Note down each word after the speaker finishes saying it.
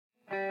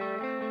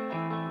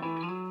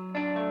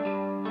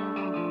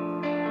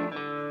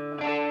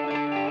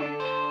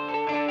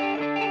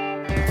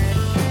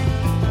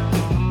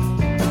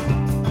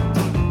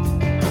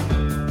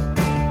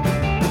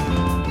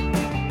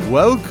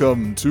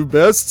Welcome to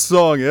Best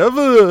Song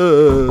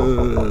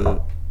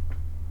Ever!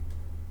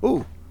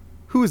 Oh,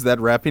 who is that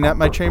rapping at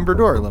my chamber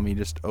door? Let me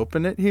just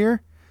open it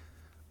here.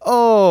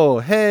 Oh,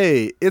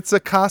 hey, it's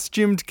a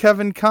costumed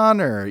Kevin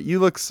Connor. You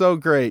look so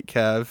great,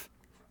 Kev.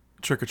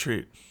 Trick or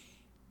treat.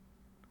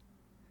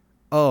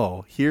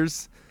 Oh,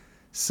 here's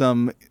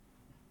some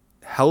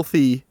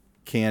healthy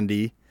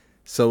candy.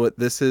 So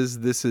this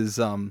is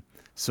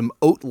some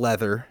oat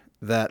leather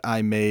that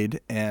I made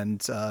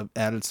and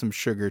added some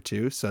sugar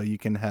to, so you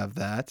can have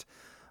that.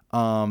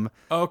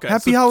 Okay.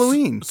 Happy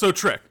Halloween. So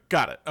trick.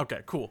 Got it. Okay,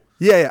 cool.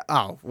 Yeah.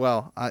 Oh,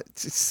 well,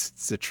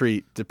 it's a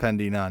treat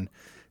depending on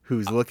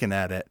who's looking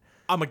at it.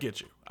 I'm going to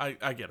get you. I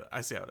get it.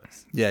 I see how it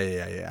is.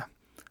 Yeah.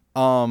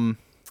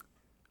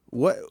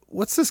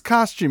 What's this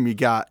costume you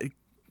got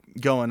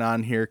going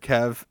on here,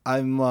 Kev?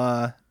 I'm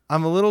a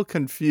little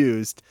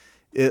confused.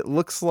 It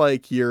looks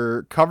like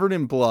you're covered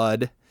in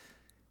blood.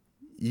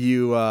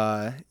 You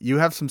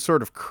have some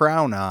sort of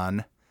crown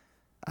on.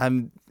 Are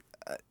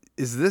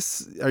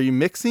you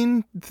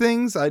mixing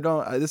things?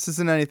 This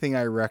isn't anything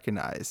I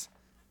recognize.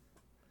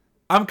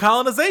 I'm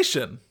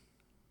colonization.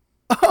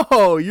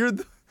 Oh, you're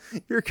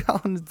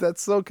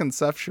that's so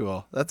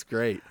conceptual. That's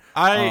great.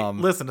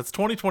 Listen, it's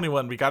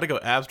 2021. We got to go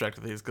abstract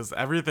with these because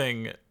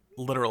everything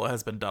literal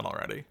has been done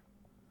already.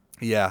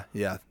 Yeah,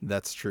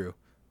 that's true.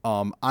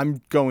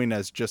 I'm going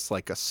as just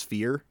like a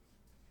sphere.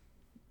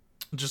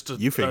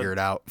 You figure it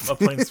out. A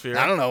plain sphere.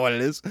 I don't know what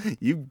it is.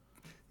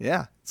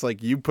 It's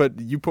like you put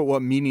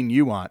what meaning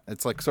you want.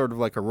 It's like sort of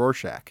like a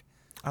Rorschach.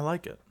 I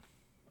like it.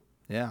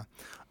 Yeah.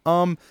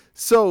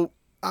 So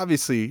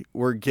obviously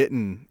we're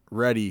getting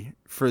ready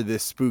for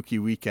this spooky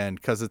weekend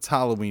because it's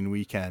Halloween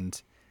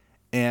weekend,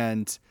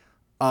 and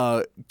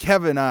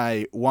Kev and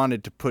I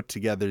wanted to put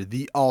together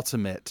the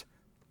ultimate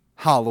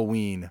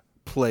Halloween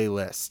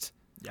playlist.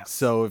 Yes.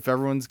 So if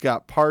everyone's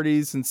got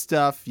parties and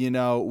stuff,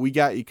 we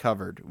got you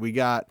covered. We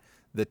got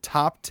the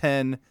top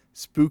 10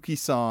 spooky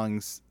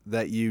songs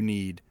that you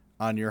need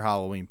on your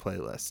Halloween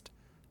playlist.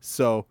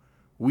 So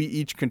we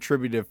each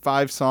contributed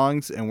 5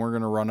 songs and we're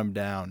going to run them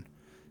down.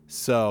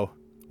 So,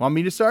 want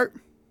me to start?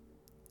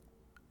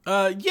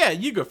 Yeah,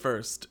 you go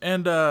first.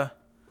 And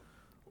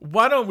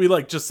why don't we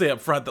just say up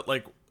front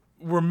that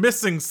we're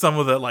missing some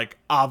of the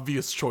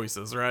obvious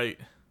choices, right?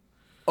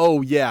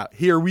 Oh, yeah.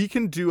 Here, we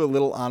can do a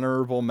little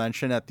honorable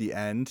mention at the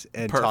end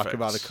and Perfect. talk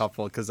about a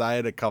couple, because I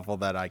had a couple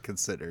that I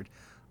considered.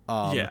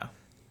 Yeah.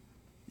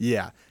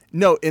 Yeah.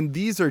 No, and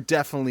these are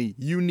definitely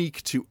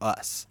unique to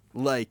us.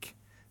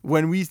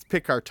 When we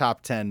pick our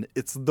top 10,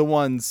 it's the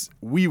ones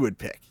we would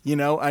pick.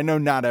 I know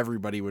not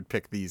everybody would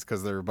pick these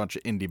because they're a bunch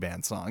of indie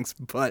band songs,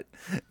 but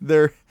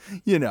they're,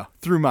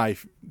 through my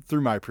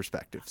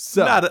perspective.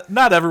 So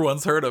Not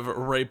everyone's heard of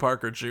Ray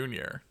Parker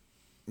Jr.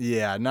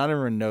 Yeah, not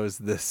everyone knows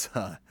this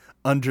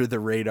under the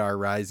radar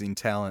rising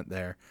talent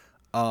there.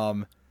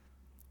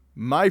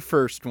 My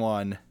first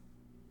one,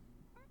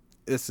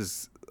 this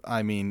is,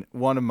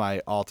 one of my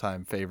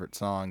all-time favorite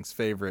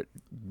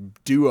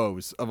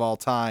duos of all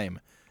time.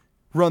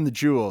 Run the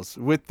Jewels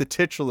with the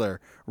titular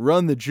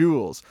Run the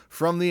Jewels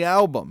from the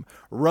album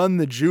Run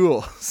the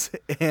Jewels.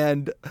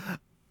 And,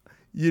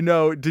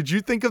 did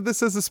you think of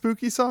this as a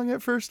spooky song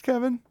at first,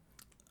 Kevin?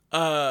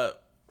 Well,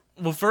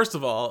 first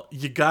of all,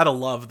 you gotta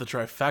love the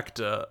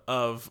trifecta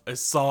of a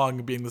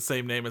song being the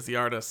same name as the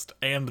artist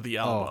and the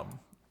album.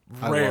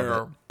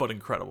 Rare, but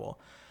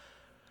incredible.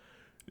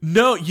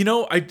 No,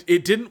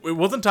 it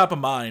wasn't top of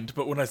mind,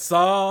 but when I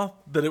saw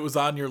that it was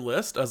on your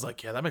list, I was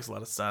like, yeah, that makes a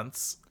lot of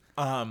sense.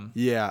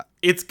 Yeah.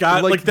 It's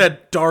got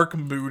that dark,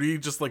 moody,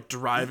 just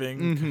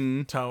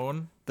driving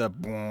tone. The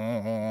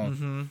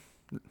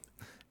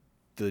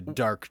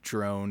dark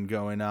drone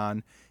going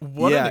on.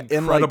 What an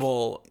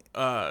incredible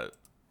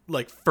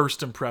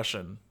first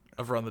impression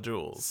of Run the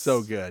Jewels.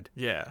 So good.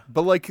 Yeah.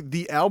 But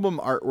the album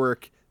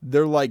artwork,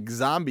 they're like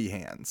zombie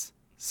hands.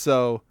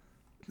 So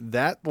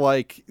that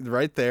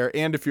right there,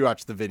 and if you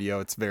watch the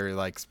video, it's very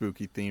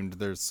spooky themed.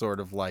 There's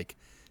sort of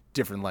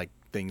different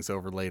things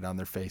overlaid on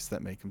their face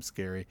that make them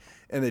scary.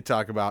 And they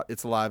talk about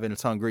it's alive and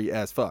it's hungry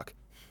as fuck.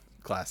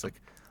 Classic.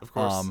 Of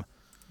course.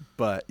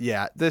 But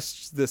yeah,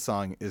 this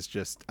song is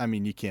just,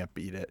 you can't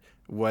beat it.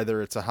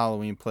 Whether it's a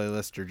Halloween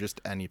playlist or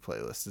just any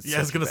playlist. It's I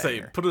was going to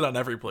say, put it on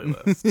every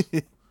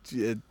playlist.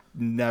 It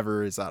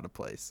never is out of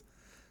place.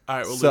 All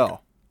right, well, so, Luke,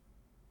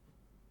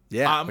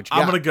 yeah, I'm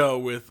going to go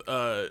with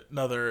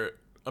another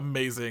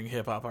amazing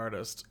hip-hop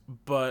artist,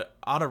 but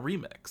on a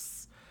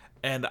remix.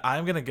 And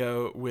I'm going to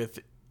go with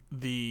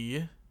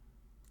the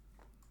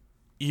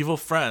Evil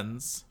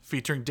Friends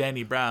featuring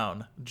Danny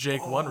Brown,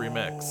 Jake One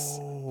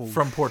remix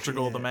from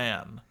Portugal the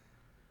Man.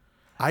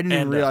 I didn't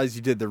even realize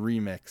you did the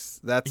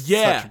remix. That's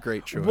such a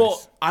great choice.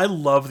 Well, I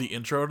love the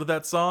intro to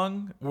that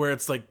song where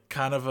it's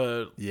kind of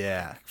a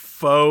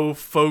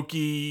faux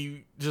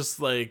folky,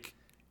 just it's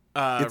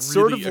really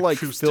sort of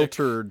acoustic.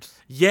 filtered.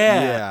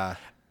 Yeah.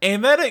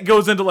 And then it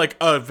goes into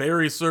a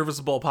very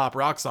serviceable pop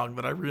rock song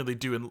that I really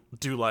do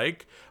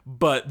like.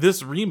 But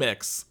this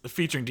remix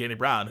featuring Danny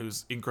Brown,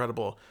 who's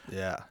incredible,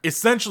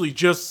 essentially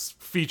just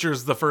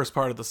features the first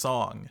part of the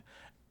song.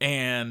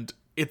 and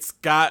it's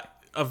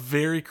got a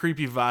very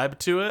creepy vibe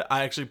to it.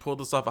 I actually pulled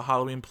this off a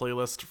Halloween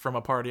playlist from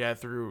a party I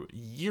threw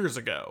years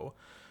ago.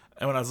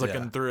 And when I was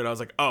looking through it, I was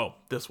like, oh,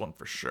 this one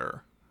for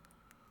sure.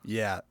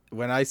 Yeah.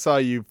 When I saw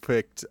you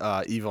picked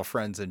Evil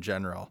Friends in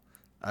general,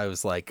 I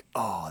was like,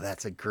 oh,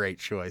 that's a great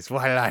choice.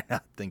 Why did I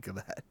not think of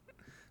that?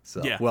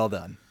 So, well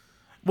done.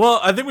 Well,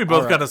 I think we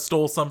both kind of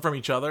stole some from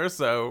each other,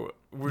 so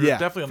we're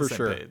definitely on the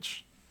same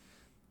page.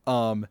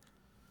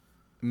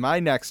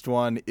 My next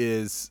one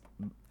is,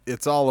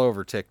 it's all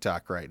over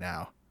TikTok right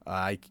now.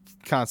 I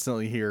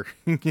constantly hear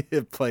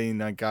it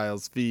playing on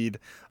Kyle's feed.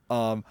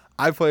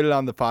 I played it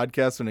on the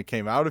podcast when it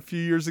came out a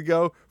few years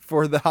ago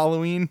for the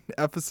Halloween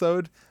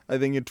episode, I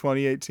think in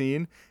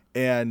 2018.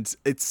 And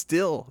it's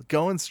still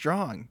going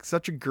strong.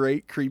 Such a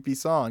great, creepy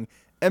song.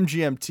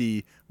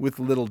 MGMT with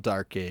Little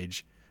Dark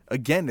Age.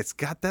 Again, it's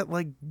got that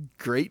like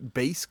great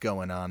bass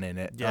going on in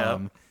it. Yeah.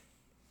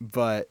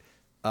 But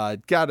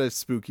got a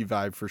spooky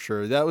vibe for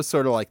sure. That was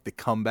sort of like the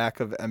comeback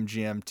of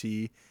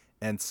MGMT.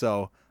 And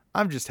so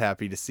I'm just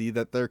happy to see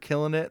that they're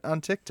killing it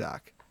on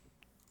TikTok.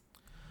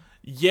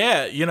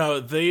 Yeah, you know,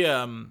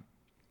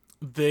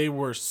 they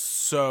were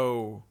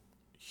so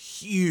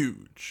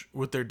huge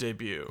with their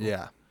debut.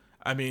 Yeah.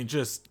 I mean,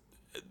 just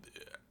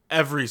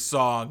every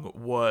song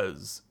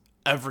was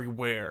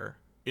everywhere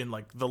in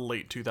like the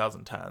late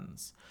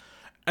 2010s.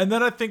 And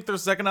then I think their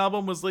second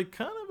album was like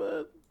kind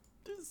of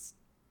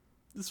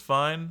it's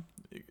fine.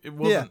 It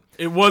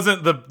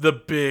wasn't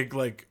the big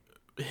like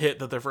hit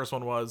that their first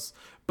one was,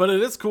 but it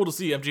is cool to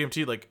see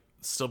MGMT like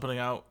still putting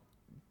out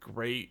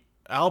great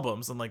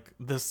albums, and like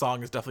this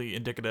song is definitely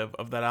indicative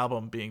of that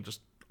album being just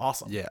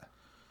awesome. Yeah,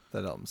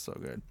 that album's so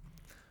good.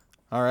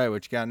 All right,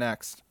 what you got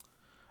next?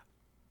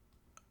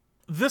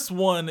 This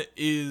one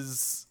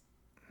is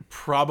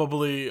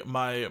probably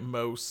my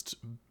most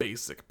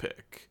basic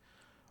pick,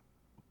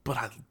 but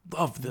I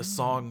love this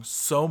song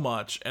so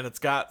much, and it's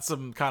got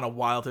some kind of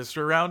wild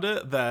history around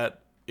it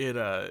that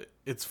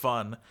it's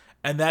fun,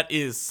 and that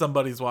is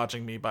Somebody's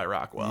Watching Me by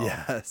Rockwell.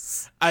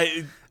 Yes.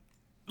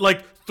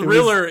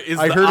 Thriller is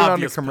the obvious I heard it on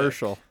the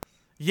commercial. Pick.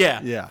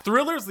 Yeah. Yeah.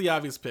 Thriller is the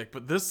obvious pick,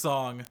 but this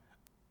song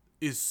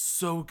is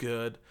so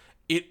good.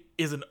 It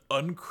is an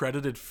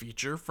uncredited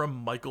feature from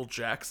Michael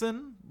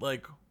Jackson.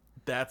 Like,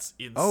 that's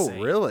insane. Oh,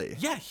 really?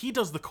 Yeah, he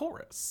does the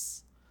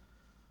chorus.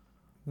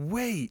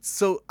 Wait,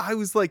 so I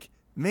was like,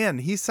 man,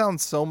 he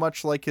sounds so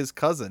much like his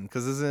cousin,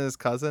 because isn't his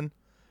cousin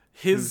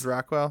his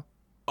Rockwell?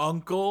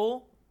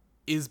 Uncle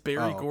is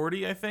Berry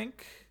Gordy, I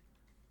think.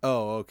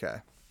 Oh, okay.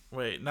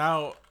 Wait,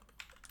 now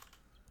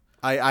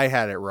I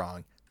had it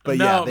wrong. But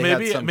no,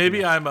 yeah,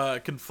 maybe I'm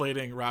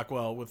conflating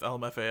Rockwell with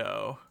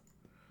LMFAO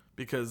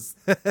because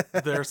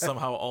they're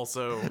somehow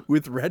also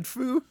with Red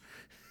Foo?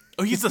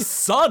 Oh, he's the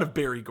son of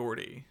Berry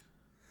Gordy.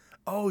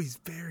 Oh, he's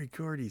Berry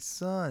Gordy's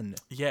son.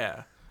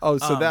 Yeah. Oh,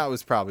 so that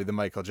was probably the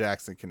Michael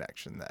Jackson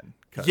connection then.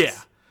 Yeah.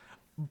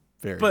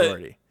 Berry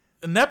Gordy.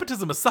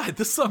 Nepotism aside,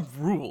 this song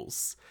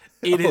rules.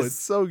 It's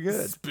so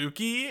good.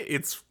 Spooky.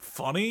 It's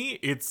funny.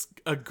 It's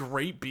a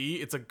great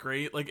beat. It's a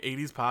great like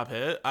 80s pop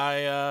hit.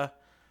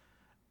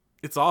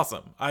 It's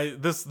awesome.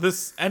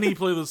 This any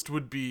playlist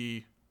would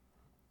be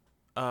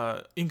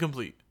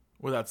incomplete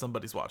without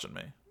Somebody's Watching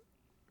Me.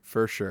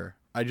 For sure.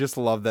 I just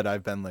love that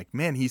I've been like,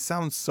 man, he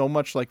sounds so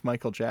much like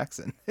Michael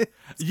Jackson.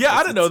 Yeah,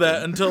 I didn't know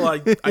that until I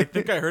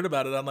think I heard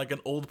about it on like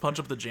an old Punch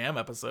Up the Jam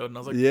episode, and I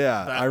was like,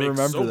 yeah, that I makes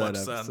remember so that much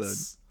episode.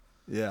 Sense.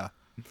 Yeah.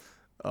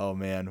 Oh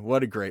man,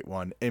 what a great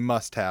one. A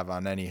must have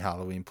on any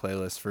Halloween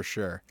playlist for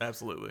sure.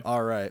 Absolutely.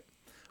 All right.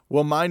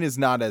 Well, mine is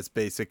not as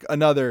basic.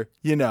 Another,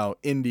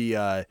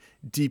 indie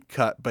deep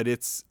cut, but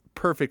it's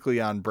perfectly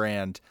on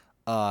brand.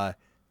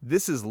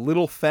 This is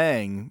Little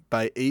Fang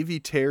by A.V.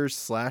 Tears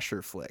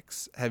Slasher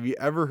Flicks. Have you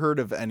ever heard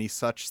of any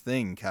such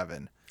thing,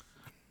 Kevin?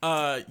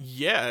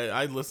 Yeah,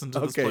 I listened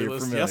to this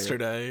playlist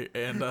yesterday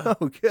and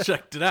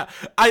checked it out.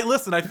 I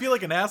feel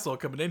like an asshole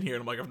coming in here,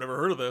 and I'm like, I've never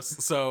heard of this.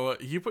 So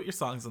you put your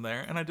songs in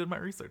there, and I did my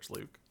research,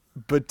 Luke.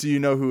 But do you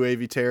know who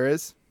A.V. Tear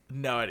is?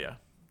 No idea.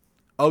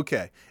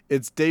 Okay,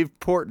 it's Dave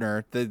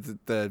Portner,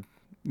 the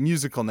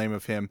musical name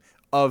of him,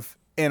 of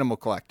Animal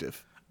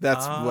Collective.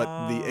 That's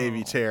what the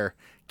A.V. Tear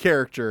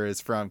character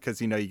is from,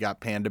 because you got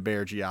Panda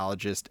Bear,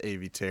 Geologist,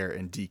 A.V. Tear,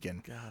 and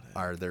Deacon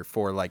are their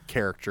four like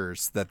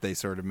characters that they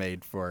sort of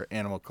made for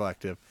Animal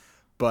Collective.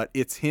 But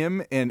it's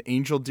him and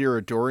Angel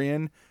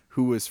Dirodorian,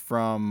 who was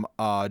from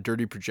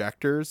Dirty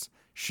Projectors.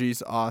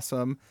 She's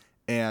awesome.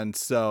 And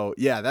so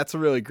yeah, that's a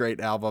really great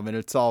album, and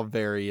it's all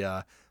very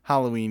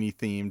Halloween-y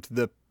themed.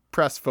 The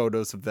press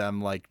photos of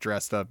them like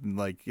dressed up and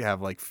like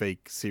have like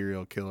fake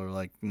serial killer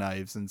like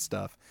knives and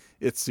stuff.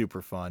 It's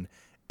super fun,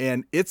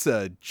 and it's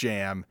a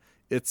jam.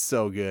 It's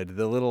so good.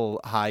 The little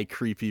high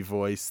creepy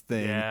voice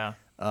thing. Yeah.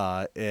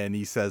 And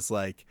he says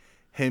like,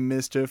 "Hey,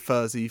 Mr.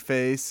 Fuzzy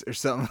Face," or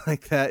something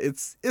like that.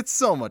 It's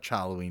so much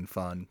Halloween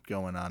fun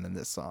going on in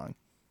this song.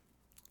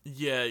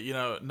 Yeah,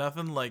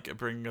 nothing like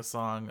bringing a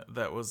song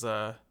that was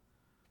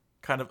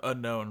kind of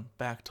unknown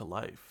back to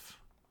life.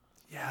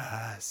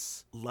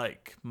 Yes.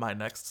 Like my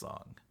next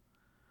song.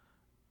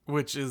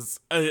 which is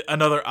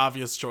another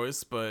obvious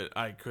choice, but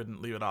I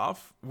couldn't leave it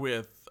off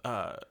with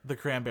the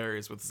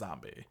Cranberries with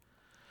Zombie.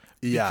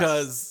 Yes.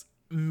 Because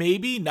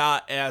maybe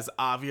not as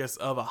obvious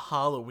of a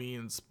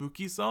Halloween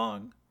spooky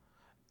song,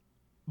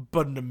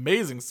 but an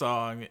amazing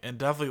song and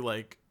definitely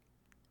like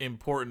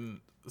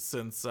important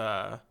since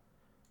the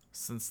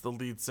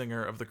lead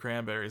singer of the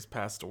Cranberries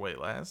passed away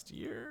last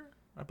year,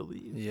 I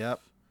believe. Yep.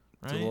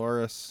 Right?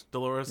 Dolores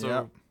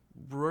Yep.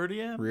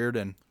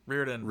 Riordan.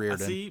 Riordan.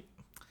 See,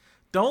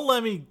 don't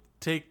let me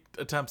take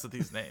attempts at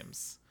these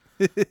names.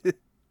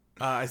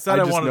 I said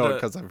I just wanted know to, it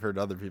because I've heard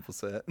other people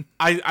say it.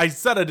 I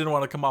said I didn't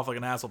want to come off like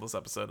an asshole this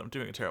episode. I'm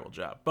doing a terrible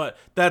job. But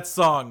that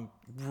song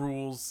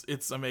rules.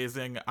 It's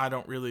amazing. I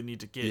don't really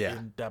need to get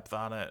in depth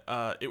on it.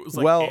 It was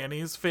like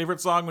Annie's favorite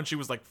song when she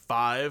was like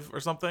 5 or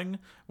something,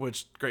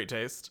 which great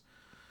taste.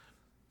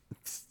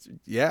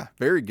 Yeah,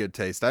 very good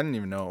taste. I didn't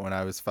even know it when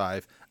I was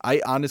 5.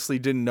 I honestly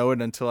didn't know it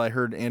until I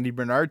heard Andy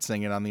Bernard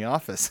sing it on The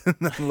Office and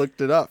then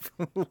looked it up.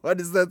 What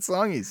is that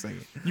song he's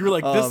singing? You were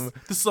like,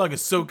 this song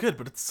is so good,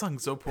 but it's sung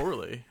so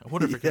poorly. I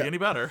wonder if it could be any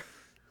better.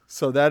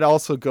 So that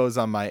also goes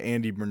on my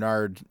Andy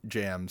Bernard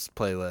jams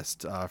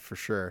playlist for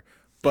sure.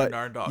 But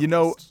Nardog you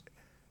know, list.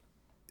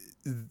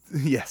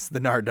 yes, the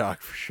Nardog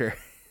for sure.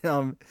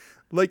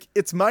 Like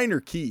it's minor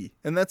key,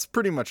 and that's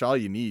pretty much all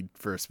you need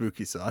for a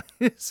spooky song.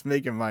 Just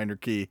make it minor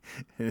key,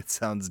 and it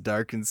sounds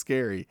dark and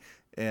scary.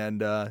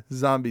 And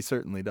Zombie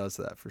certainly does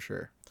that for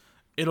sure.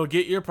 It'll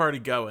get your party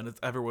going. It's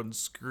everyone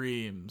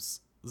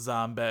screams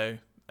 "Zombie!"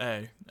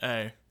 at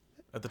the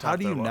top. How of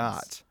do their you lungs.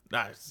 not?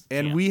 Nice.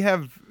 And Yeah.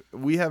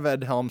 we have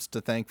Ed Helms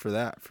to thank for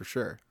that for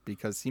sure,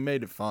 because he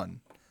made it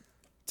fun.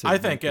 I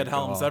thank Ed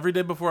Helms every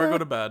day before I go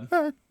to bed.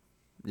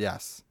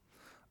 Yes,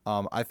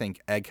 I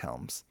think Egg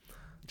Helms.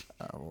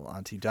 A little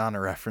Auntie Donna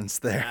reference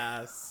there.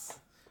 Yes.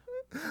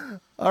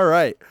 All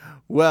right.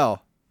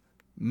 Well,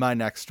 my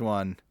next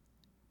one.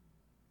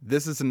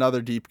 This is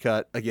another deep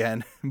cut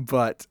again,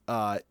 but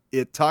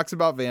it talks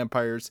about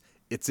vampires.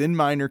 It's in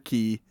minor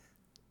key.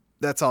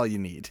 That's all you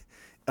need.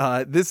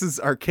 This is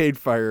Arcade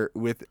Fire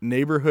with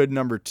Neighborhood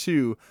Number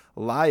 2,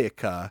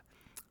 Laika,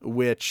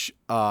 which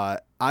I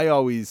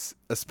always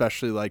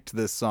especially liked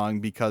this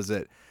song because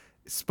it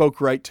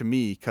spoke right to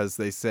me, because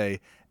they say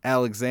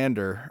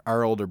Alexander,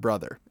 our older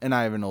brother, and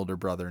I have an older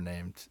brother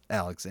named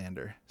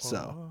Alexander.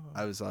 So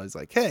I was always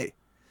like, hey,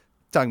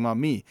 talking about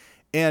me.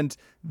 And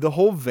the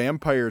whole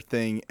vampire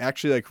thing,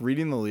 actually, like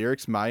reading the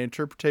lyrics, my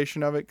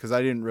interpretation of it, because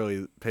I didn't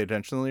really pay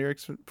attention to the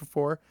lyrics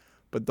before,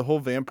 but the whole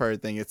vampire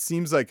thing, it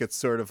seems like it's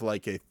sort of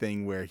like a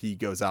thing where he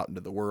goes out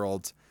into the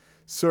world,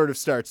 sort of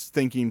starts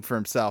thinking for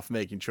himself,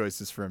 making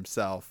choices for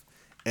himself.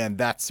 And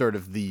that's sort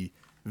of the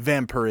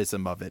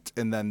vampirism of it.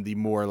 And then the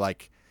more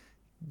like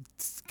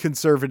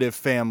conservative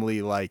family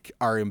like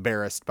are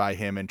embarrassed by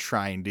him and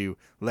trying to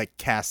like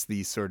cast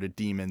these sort of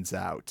demons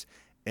out,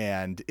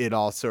 and it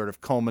all sort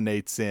of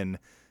culminates in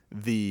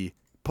the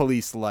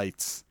police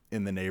lights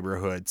in the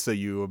neighborhood. So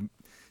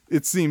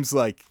it seems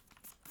like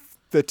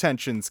the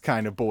tensions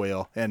kind of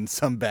boil and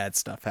some bad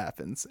stuff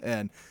happens,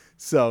 and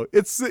so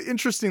it's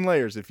interesting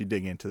layers if you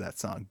dig into that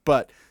song.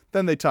 But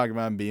then they talk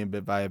about him being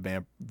bit by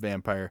a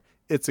vampire.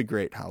 It's a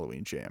great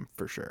Halloween jam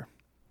for sure.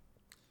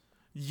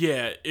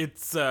 Yeah,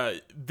 it's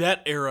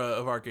that era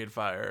of Arcade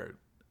Fire,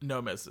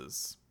 no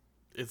misses.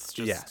 It's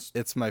just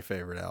it's my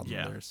favorite album.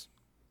 Yeah. of theirs.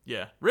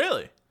 Yeah,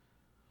 really.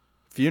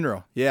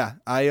 Funeral. Yeah.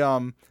 I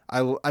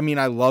mean,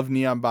 I love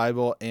Neon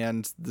Bible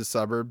and The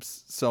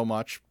Suburbs so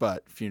much,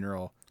 but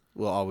Funeral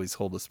will always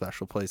hold a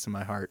special place in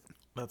my heart.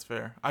 That's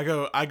fair. I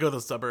go The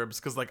Suburbs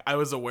because like I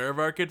was aware of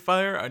Arcade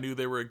Fire. I knew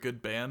they were a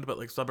good band, but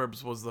like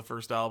Suburbs was the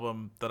first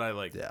album that I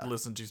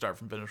listened to start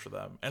from finish for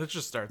them, and it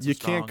just starts. You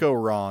strong. can't go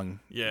wrong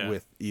Yeah.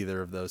 with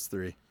either of those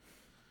three.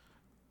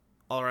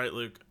 All right,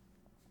 Luke.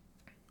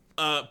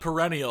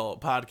 Perennial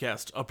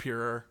podcast up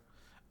here,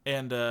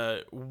 and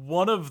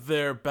one of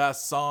their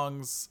best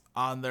songs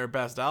on their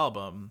best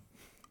album,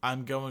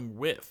 I'm going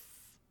with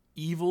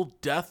 "Evil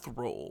Death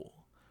Roll"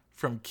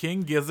 from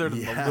King Gizzard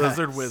and the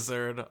Lizard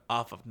Wizard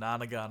off of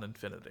Nonagon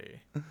Infinity.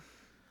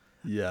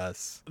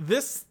 Yes.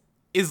 This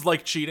is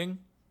like cheating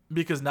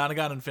because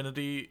Nonagon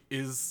Infinity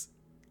is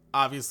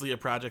obviously a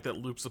project that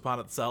loops upon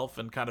itself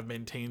and kind of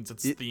maintains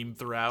its theme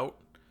throughout.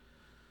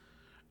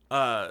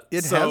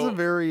 It has a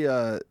very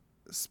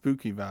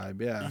spooky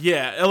vibe, yeah.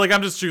 Yeah, like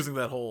I'm just choosing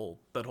that whole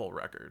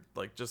record.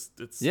 Like just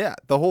it's Yeah,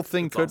 the whole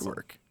thing it's could awesome.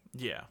 work.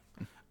 Yeah.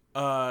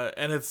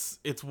 And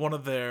it's one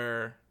of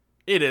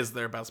it is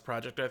their best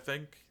project, I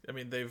think. I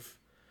mean,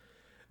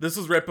 this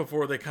was right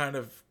before they kind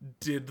of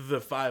did the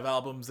 5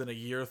 albums in a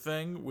year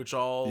thing, which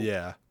all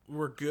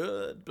were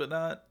good, but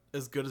not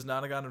as good as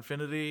Nonagon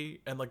Infinity.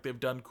 And like they've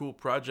done cool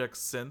projects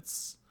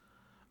since.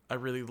 I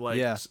really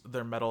liked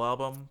their metal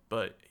album,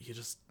 but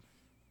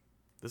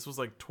this was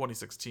like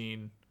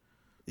 2016.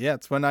 Yeah,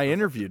 it's when I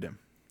interviewed him.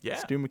 Yeah.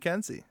 Stu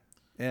McKenzie.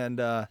 And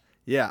I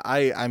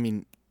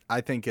mean, I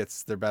think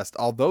it's their best.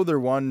 Although their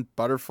one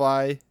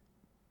Butterfly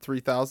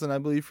 3000, I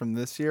believe, from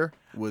this year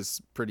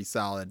was pretty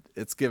solid.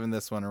 It's given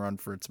this one a run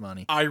for its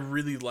money. I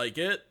really like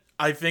it.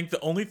 I think the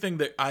only thing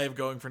that I have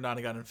going for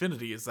 99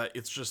 Infinity is that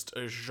it's just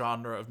a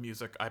genre of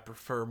music I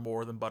prefer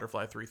more than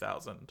Butterfly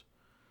 3000.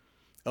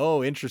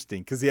 Oh, interesting.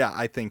 Because, yeah,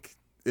 I think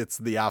it's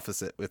the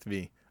opposite with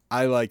me.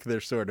 I like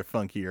their sort of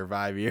funkier,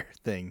 vibier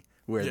thing,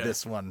 where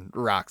this one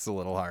rocks a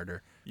little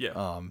harder.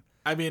 Yeah.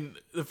 I mean,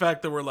 the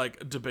fact that we're,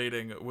 like,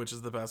 debating which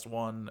is the best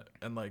one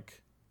and,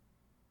 like,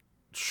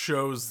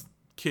 shows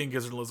King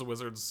Gizzard and Lizard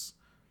Wizard's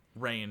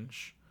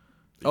range.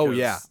 Oh,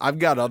 yeah. I've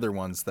got other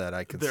ones that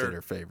I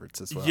consider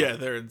favorites as well. Yeah,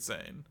 they're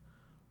insane.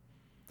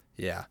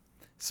 Yeah.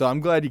 So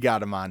I'm glad you got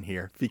them on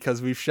here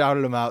because we've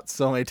shouted them out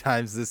so many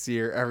times this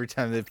year every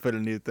time they've put a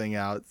new thing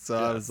out. So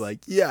I was like,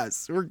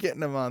 yes, we're getting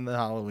them on the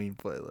Halloween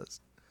playlist.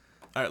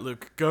 All right,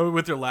 Luke, go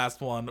with your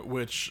last one,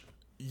 which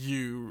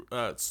you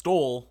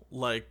stole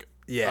like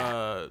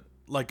a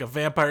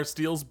vampire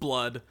steals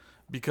blood,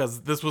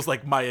 because this was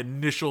like my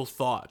initial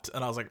thought.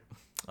 And I was like,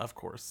 of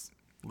course.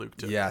 Luke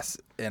took Yes,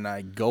 and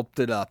I gulped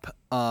it up.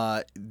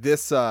 And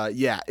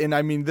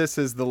I mean, this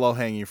is the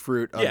low-hanging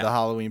fruit of the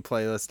Halloween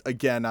playlist.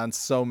 Again, on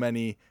so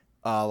many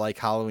like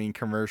Halloween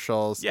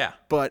commercials. Yeah.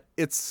 But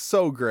it's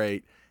so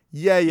great.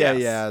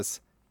 Yes.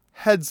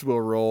 Heads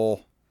will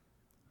roll.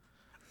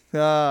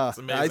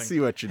 I see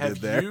what you did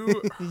there.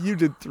 You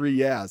did 3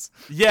 yes.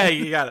 Yeah,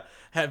 you got it.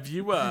 Have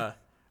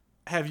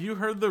you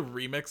heard the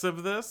remix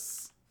of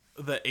this?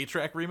 The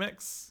 8-track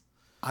remix?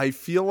 I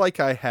feel like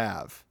I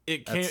have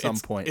at some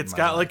point. It's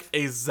got like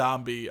a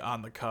zombie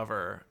on the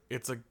cover.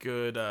 It's a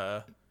good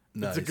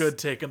it's a good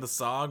take on the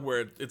song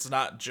where it's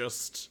not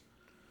just,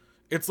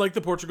 it's like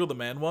the Portugal the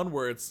Man one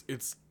where it's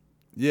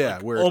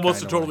like where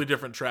almost a totally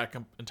different track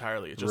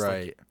entirely. It just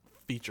like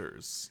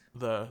features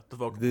the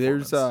vocal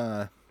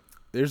performance.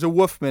 There's a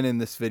Wolfman in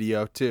this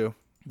video too.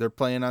 They're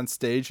playing on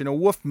stage and a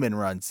Wolfman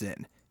runs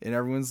in and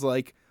everyone's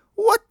like,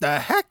 "What the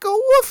heck, a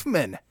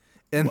Wolfman?"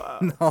 And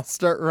I'll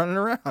start running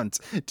around.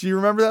 Do you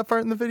remember that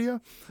part in the video?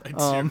 I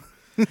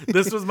do.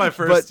 This was my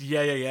first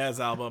Yeahs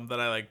album that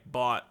I like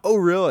bought. Oh,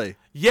 really?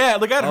 Yeah,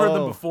 like I'd heard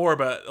them before,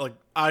 but like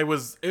it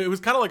was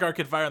kind of like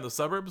Arcade Fire in the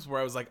Suburbs, where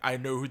I was like, I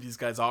know who these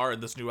guys are,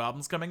 and this new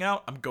album's coming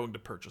out. I'm going to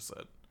purchase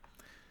it.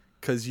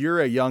 Because you're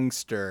a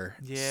youngster,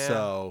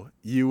 so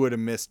you would have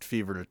missed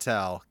Fever to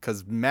Tell,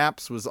 because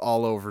Maps was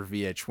all over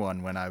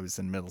VH1 when I was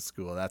in middle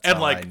school. That's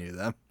how I knew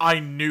them. I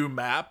knew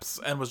Maps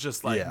and was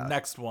just like,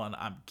 next one,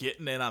 I'm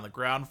getting in on the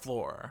ground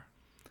floor.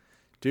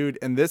 Dude,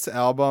 and this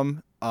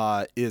album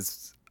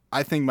is,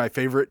 I think, my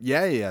favorite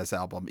Yes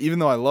album. Even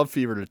though I love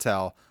Fever to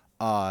Tell,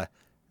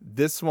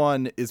 this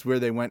one is where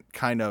they went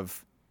kind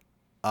of...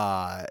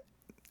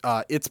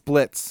 It's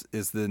Blitz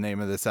is the name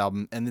of this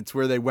album, and it's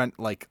where they went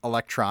like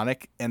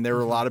electronic, and there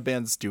were a lot of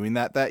bands doing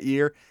that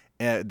year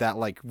that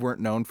like weren't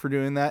known for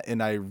doing that,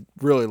 and I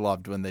really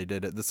loved when they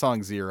did it. The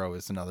song Zero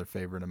is another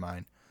favorite of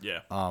mine.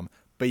 Yeah.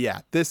 But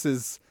yeah, this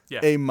is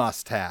a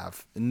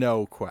must-have,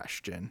 no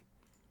question.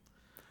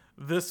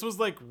 This was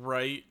like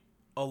right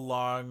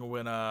along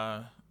when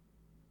I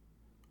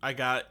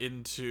got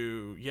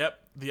into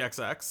the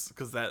XX,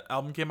 because that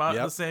album came out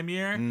in the same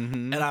year,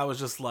 and I was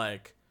just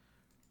like,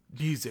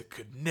 music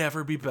could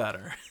never be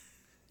better.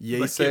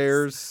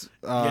 Yeasayers,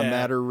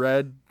 Matter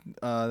Red,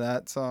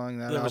 that song,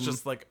 that album. Was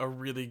just like a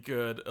really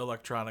good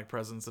electronic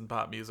presence in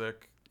pop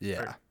music.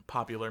 Yeah.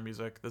 Popular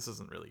music. This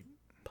isn't really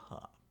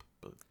pop,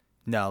 but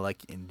no, like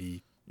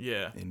indie.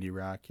 Yeah. Indie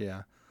rock,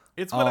 yeah.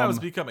 It's when I was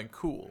becoming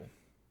cool.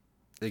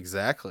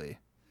 Exactly.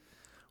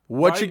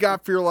 What you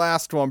got for your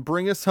last one?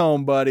 Bring us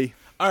home, buddy.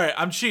 All right,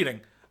 I'm cheating.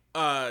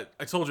 I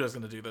told you I was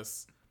going to do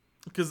this.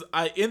 Because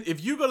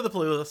if you go to the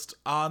playlist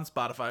on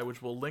Spotify,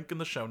 which we'll link in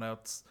the show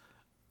notes,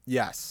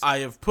 yes, I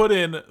have put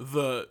in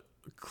the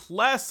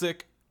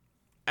classic,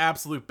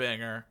 absolute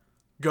banger,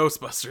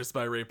 "Ghostbusters"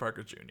 by Ray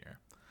Parker Jr.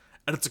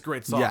 And it's a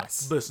great song.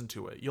 Yes. Listen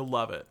to it; you'll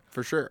love it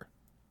for sure.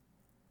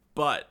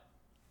 But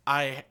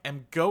I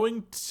am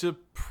going to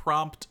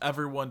prompt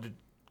everyone to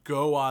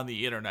go on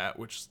the internet,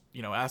 which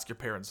ask your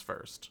parents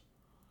first.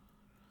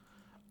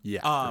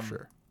 Yeah, for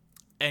sure.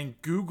 And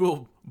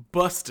Google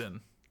 "Bustin'"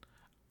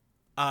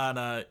 on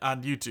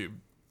YouTube.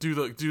 Do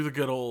the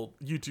good old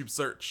YouTube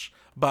search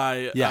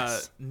by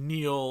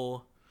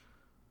Neil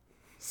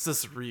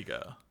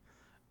Cicierega.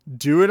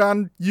 Do it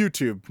on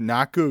YouTube,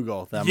 not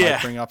Google. That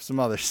might bring up some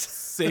others.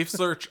 Safe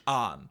search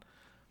on.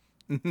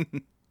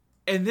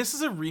 And this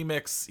is a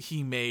remix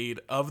he made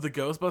of the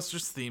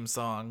Ghostbusters theme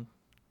song,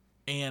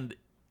 and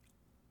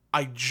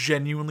I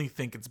genuinely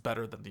think it's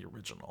better than the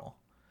original.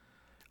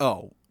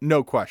 Oh,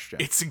 no question.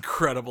 It's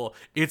incredible.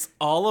 It's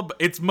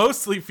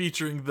mostly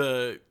featuring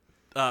the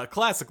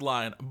classic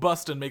line,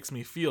 "Bustin' makes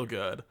me feel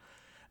good,"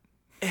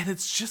 and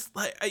it's just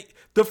like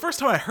the first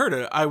time I heard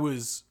it, I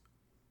was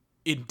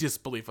in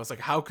disbelief. I was like,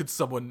 "How could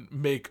someone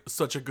make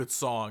such a good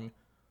song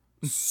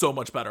so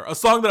much better?" A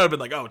song that I've been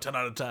like, "Oh, 10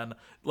 out of 10,"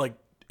 like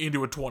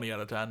into a 20 out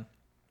of 10.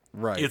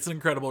 Right. It's an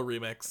incredible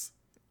remix.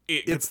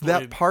 It's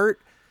that part.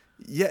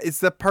 Yeah, it's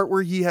that part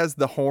where he has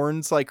the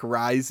horns like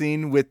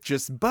rising with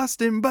just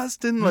bustin',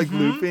 like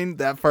looping.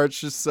 That part's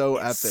just so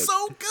epic.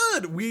 So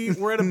good. We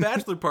were at a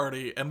bachelor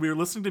party and we were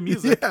listening to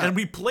music and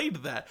we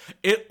played that.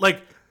 It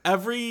like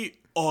every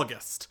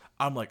August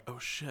I'm like, oh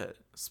shit,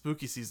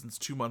 spooky season's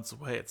 2 months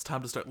away. It's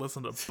time to start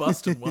listening to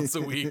Bustin' once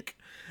a week.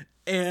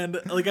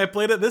 And like I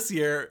played it this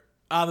year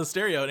on the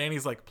stereo, and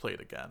Annie's like, play it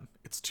again.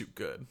 It's too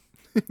good.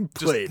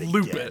 Play Just it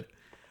loop again.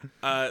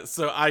 it.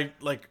 So I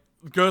like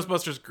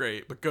Ghostbusters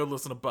great, but go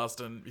listen to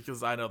Bustin'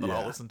 because I know that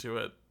I'll Yeah. listen to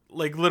it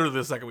like literally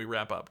the second we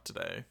wrap up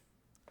today.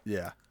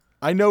 Yeah.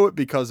 I know it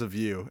because of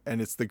you,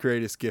 and it's the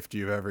greatest gift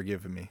you've ever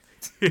given me.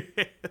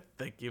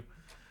 Thank you.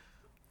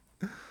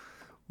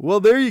 Well,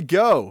 there you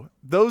go.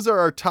 Those are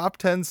our top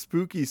 10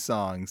 spooky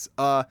songs.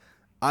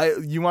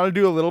 You want to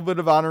do a little bit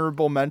of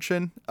honorable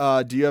mention?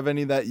 Do you have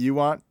any that you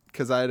want?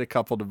 Because I had a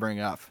couple to bring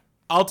up.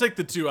 I'll take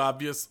the two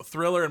obvious,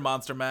 Thriller and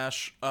Monster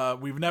Mash.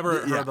 We've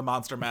never heard the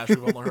Monster Mash.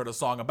 We've only heard a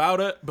song about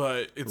it,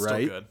 but it's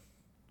Right. still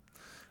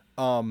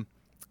good.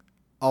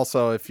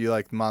 Also, if you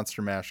like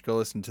Monster Mash, go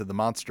listen to the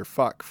Monster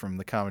Fuck from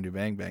the Comedy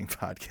Bang Bang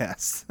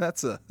podcast.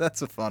 That's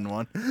a fun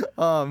one.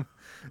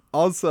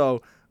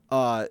 Also,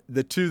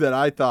 the two that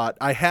I thought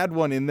I had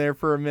one in there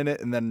for a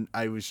minute, and then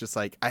I was just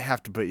like, I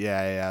have to put Yeah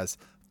As,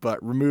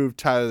 but remove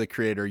Tyler the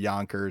Creator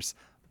Yonkers.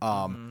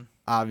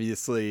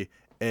 Obviously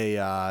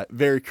a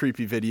very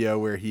creepy video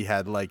where he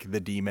had like the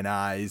demon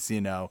eyes,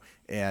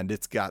 and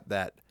it's got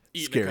that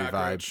Eating a scary vibe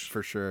cockroach.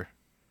 for sure.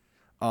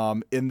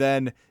 And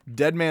then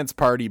Dead Man's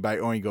Party by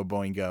Oingo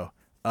Boingo.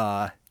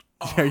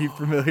 Are you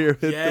familiar with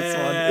this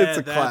one? It's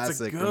a that's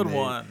classic. a good made.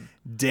 one.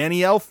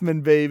 Danny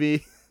Elfman,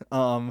 baby.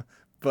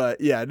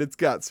 But yeah, it's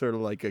got sort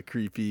of like a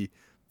creepy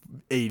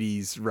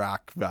 80s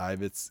rock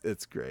vibe.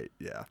 It's great.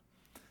 Yeah.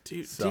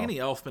 Dude, So- Danny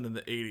Elfman in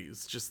the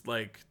 80s, just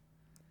like,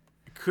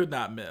 could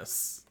not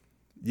miss.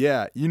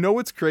 Yeah. You know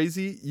what's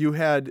crazy? You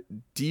had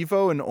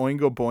Devo and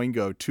Oingo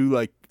Boingo, two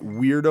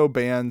weirdo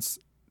bands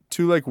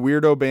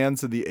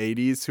of the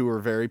 80s who were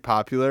very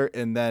popular,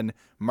 and then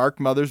Mark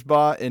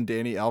Mothersbaugh and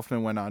Danny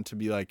Elfman went on to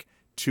be like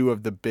two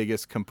of the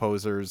biggest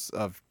composers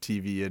of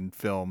TV and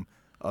film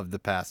of the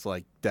past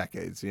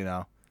decades,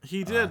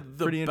 He did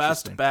the pretty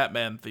best interesting.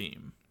 Batman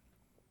theme.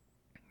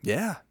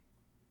 Yeah.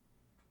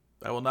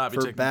 I will not be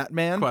For taking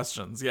Batman?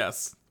 questions.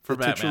 Yes, for The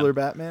Batman. titular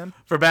Batman.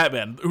 For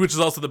Batman, which is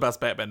also the best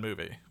Batman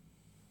movie.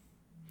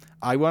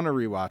 I want to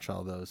rewatch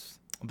all those.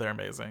 They're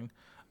amazing.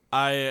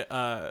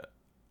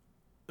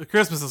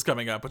 Christmas is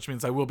coming up, which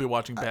means I will be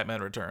watching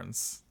Batman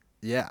Returns.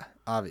 Yeah,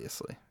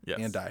 obviously. Yes.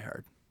 And Die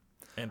Hard.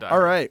 And All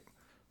right.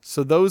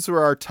 So those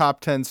were our top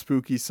 10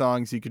 spooky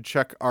songs. You could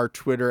check our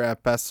Twitter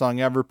at Best Song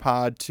Ever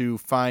Pod to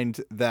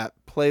find that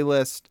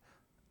playlist.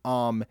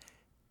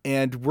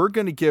 And we're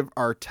going to give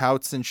our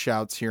touts and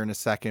shouts here in a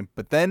second.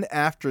 But then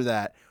after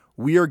that,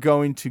 we are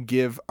going to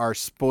give our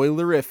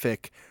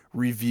spoilerific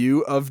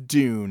review of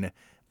Dune.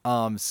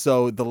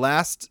 So the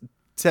last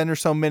 10 or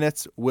so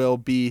minutes will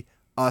be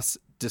us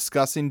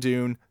discussing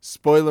Dune.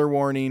 Spoiler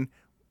warning.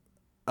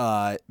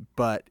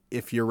 But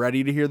if you're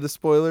ready to hear the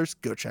spoilers,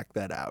 go check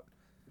that out.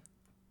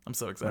 I'm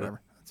so excited.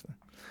 Whatever. That's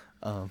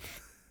fine.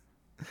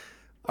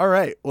 All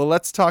right. Well,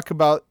 let's talk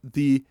about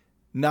the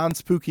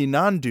non-spooky,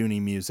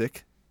 non-Dooney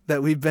music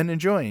that we've been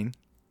enjoying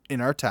in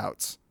our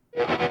touts.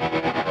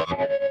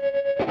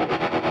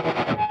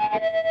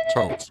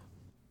 Totes.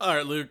 All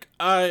right, Luke.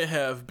 I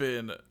have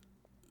been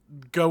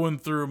going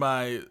through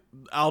my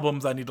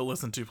albums I need to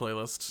listen to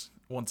playlist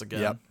once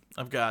again. Yep.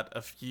 I've got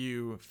a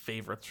few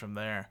favorites from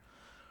there.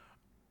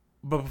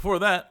 But before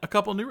that, a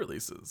couple new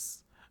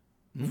releases.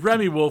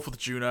 Remy Wolf with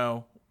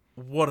Juno.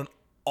 What an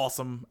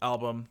awesome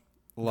album.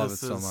 Love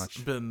This it so has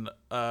much. been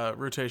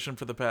rotation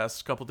for the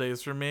past couple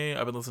days for me.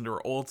 I've been listening to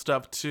her old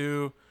stuff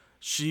too.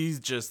 She's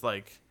just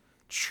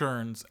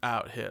churns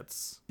out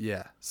hits.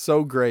 Yeah.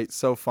 So great.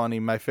 So funny.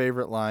 My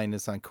favorite line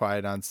is on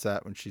Quiet on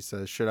Set when she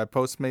says, "Should I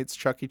Postmates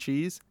Chuck E.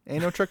 Cheese?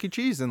 Ain't no Chuck E.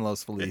 Cheese in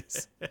Los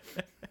Feliz."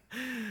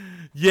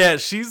 Yeah,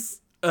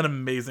 she's an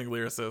amazing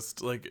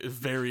lyricist.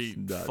 Very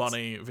nuts.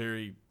 funny,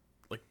 very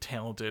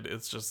talented.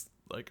 It's just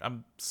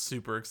I'm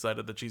super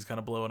excited that she's kind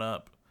of blowing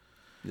up.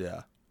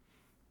 Yeah.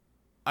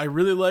 I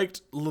really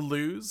liked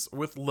Lalouz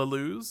with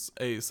Lalouz,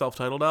 a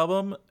self-titled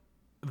album.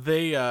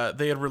 They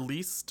had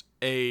released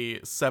a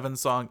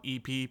 7-song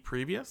EP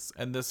previous,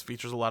 and this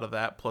features a lot of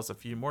that plus a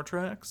few more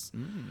tracks.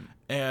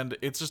 And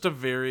it's just a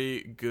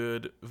very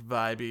good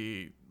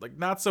vibey,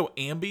 not so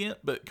ambient,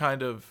 but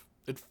kind of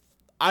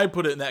I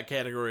put it in that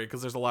category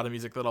because there's a lot of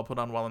music that I'll put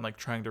on while I'm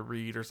trying to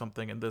read or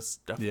something, and this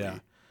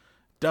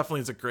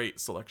definitely is a great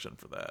selection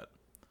for that.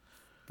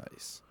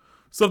 Nice.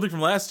 Something from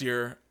last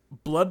year,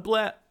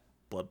 Bloodbath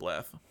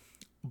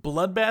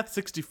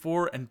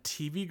 64 and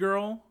TV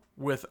Girl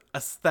with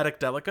Aesthetic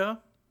Delica.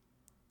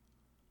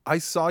 I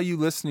saw you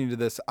listening to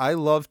this. I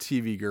love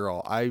TV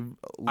Girl. I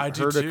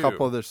do heard too. a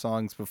couple of their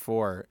songs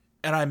before.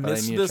 And I But I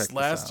missed need to check this this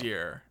last out.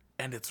 year,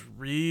 and it's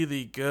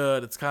really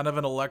good. It's kind of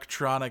an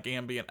electronic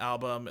ambient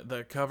album.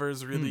 The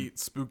cover's really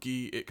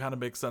spooky. It kind of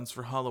makes sense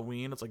for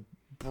Halloween. It's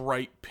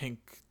bright pink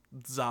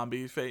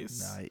zombie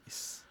face.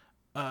 Nice.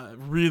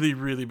 Really,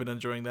 really been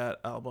enjoying that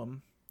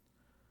album.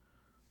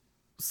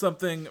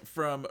 Something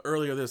from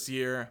earlier this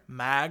year,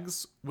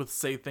 Mags with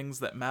Say Things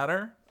That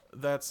Matter.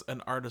 That's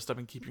an artist I've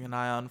been keeping an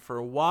eye on for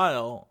a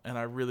while, and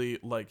I really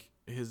like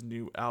his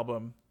new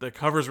album. The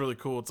cover's really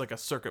cool. It's like a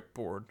circuit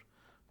board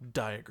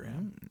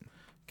diagram.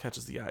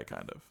 Catches the eye,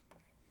 kind of.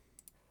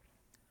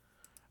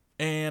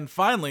 And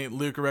finally,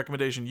 Luke, a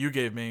recommendation you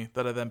gave me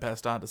that I then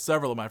passed on to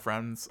several of my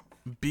friends,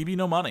 BB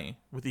No Money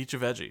with Each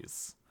of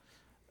Veggies.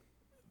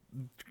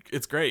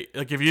 It's great.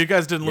 Like, if you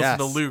guys didn't listen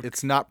to Luke...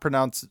 It's not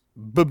pronounced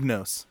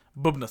Bubnos.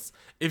 Bubnus.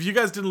 If you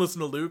guys didn't listen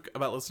to Luke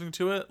about listening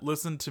to it,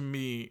 listen to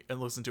me and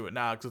listen to it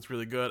now because it's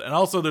really good. And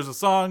also, there's a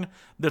song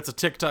that's a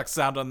TikTok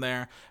sound on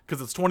there because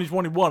it's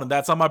 2021 and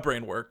that's how my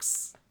brain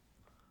works.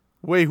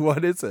 Wait,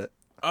 what is it?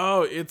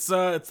 Oh, it's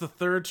the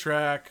third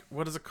track.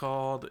 What is it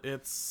called?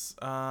 It's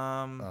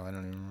I don't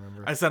even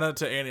remember. I sent it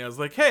to Annie. I was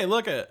like, "Hey,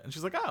 look it," and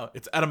she's like, "Oh,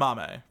 it's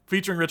Edamame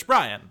featuring Rich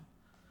Brian."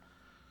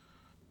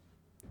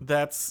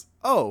 That's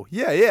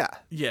yeah.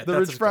 The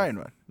that's Rich Brian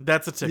one.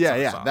 That's a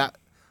TikTok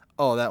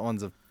song. That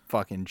one's a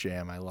fucking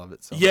jam. I love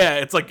it so much.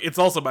 Yeah, it's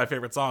also my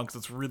favorite song because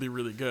it's really,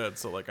 really good.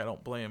 So like, I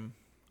don't blame.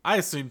 I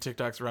assume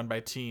TikTok's run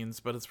by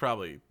teens, but it's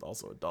probably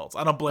also adults.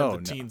 I don't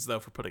blame teens though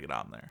for putting it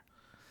on there.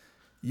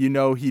 You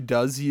know, he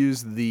does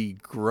use the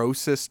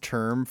grossest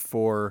term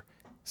for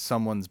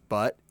someone's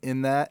butt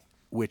in that,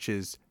 which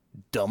is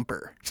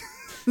dumper.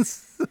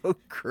 So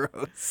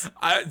gross.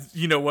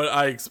 You know what?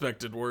 I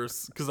expected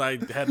worse because I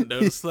hadn't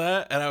noticed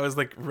that, and I was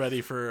like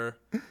ready for.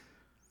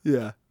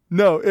 Yeah.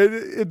 No,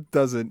 it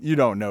doesn't. You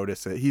don't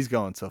notice it. He's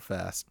going so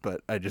fast,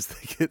 but I just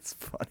think it's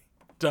funny.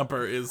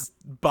 Dumper is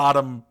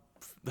bottom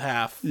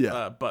half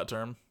butt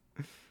term.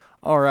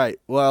 All right.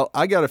 Well,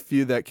 I got a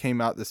few that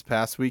came out this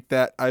past week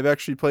that I've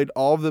actually played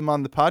all of them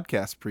on the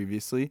podcast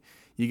previously.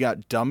 You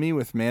got Dummy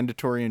with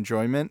Mandatory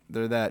Enjoyment.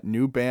 They're that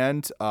new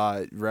band,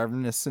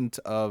 reminiscent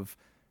of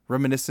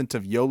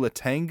Yo La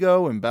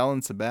Tengo and Bell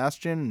and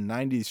Sebastian,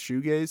 90s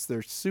shoegaze.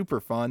 They're super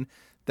fun.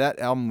 That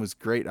album was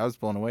great. I was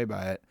blown away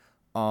by it.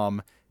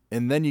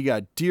 And then you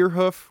got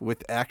Deerhoof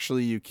with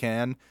Actually You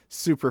Can.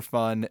 Super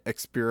fun,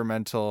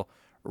 experimental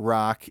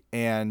rock,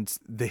 and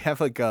they have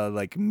like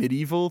a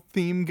medieval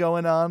theme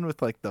going on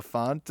with like the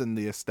font and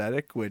the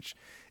aesthetic, which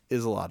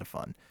is a lot of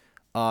fun.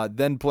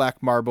 Then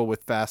Black Marble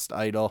with Fast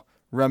Idol,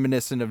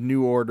 reminiscent of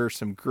New Order,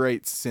 some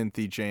great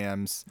synthy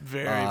jams.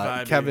 Very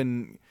vibey.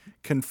 Kevin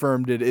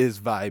confirmed it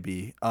is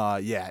vibey.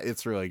 Yeah,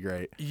 it's really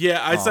great. Yeah,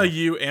 I saw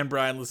you and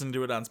Brian listen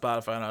to it on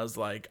Spotify, and I was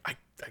like, I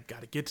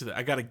gotta get to that.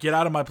 I gotta get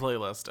out of my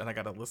playlist, and I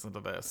gotta listen to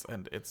this,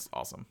 and it's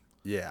awesome.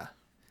 Yeah.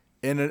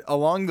 And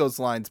along those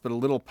lines, but a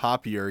little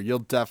poppier, you'll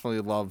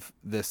definitely love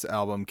this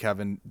album,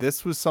 Kevin.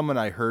 This was someone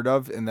I heard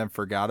of and then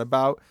forgot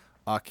about.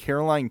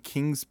 Caroline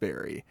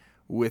Kingsbury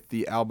with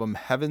the album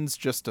Heaven's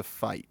Just a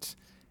Fight.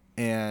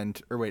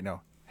 Heaven's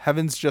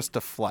Just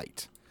a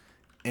Flight.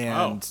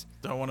 And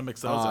don't want to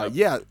mix those up.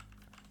 Yeah,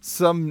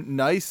 some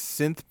nice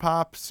synth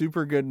pop,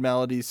 super good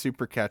melodies,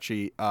 super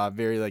catchy,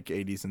 very like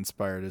 80s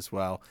inspired as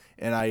well.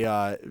 And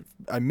I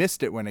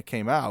missed it when it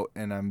came out,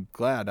 and I'm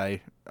glad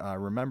I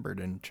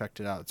remembered and checked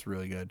it out. It's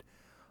really good.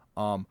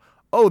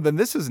 Then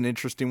this is an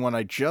interesting one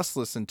I just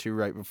listened to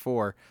right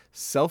before.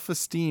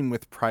 Self-Esteem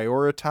with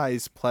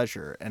Prioritize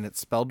Pleasure, and it's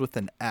spelled with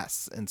an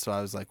S. And so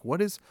I was like,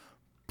 what is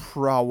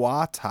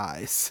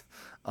prioritize?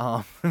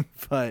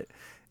 But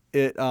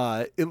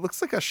it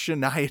looks like a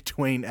Shania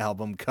Twain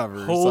album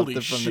cover. Holy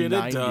something from shit, the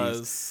 90s. it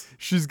does.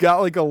 She's got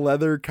like a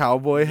leather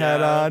cowboy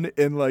hat on,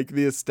 and like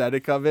the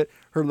aesthetic of it.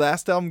 Her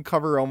last album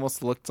cover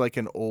almost looked like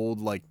an old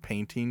like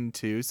painting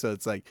too. So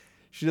it's like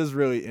she does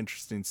really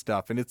interesting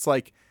stuff, and it's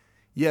like,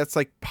 yeah, it's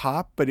like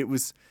pop, but it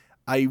was,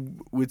 I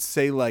would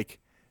say like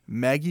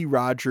Maggie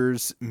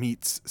Rogers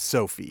meets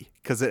Sophie,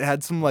 because it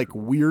had some like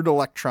weird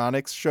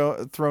electronics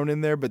thrown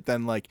in there, but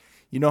then like,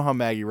 you know how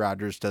Maggie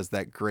Rogers does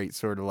that great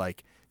sort of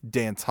like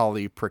dance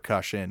holly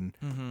percussion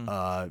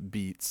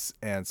beats,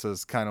 and so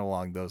it's kind of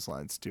along those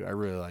lines too. I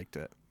really liked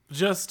it.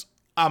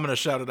 I'm gonna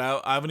shout it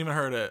out. I haven't even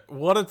heard it.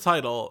 What a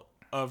title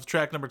of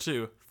track number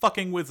 2,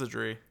 Fucking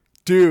Wizardry.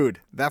 Dude,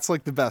 that's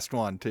like the best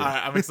one too.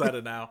 I'm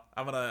excited now.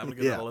 I'm gonna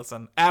give that a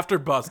listen. After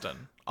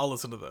Bustin', I'll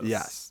listen to this.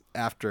 Yes,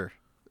 after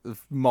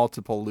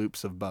multiple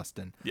loops of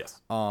Bustin'.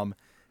 Yes. Well,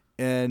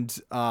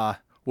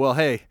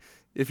 hey,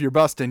 if you're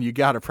bustin', you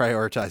gotta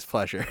prioritize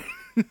pleasure.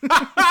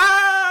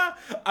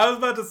 I was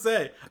about to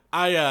say,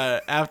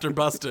 after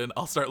Bustin',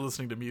 I'll start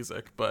listening to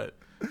music, but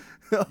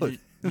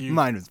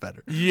mine was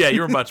better. Yeah,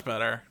 you were much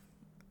better.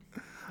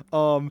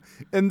 And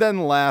then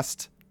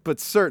last, but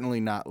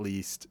certainly not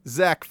least,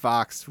 Zach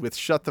Fox with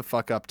Shut the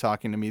Fuck Up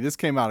Talking to Me. This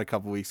came out a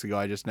couple weeks ago.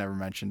 I just never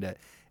mentioned it.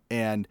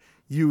 And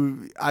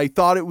I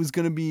thought it was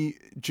going to be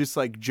just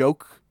like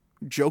joke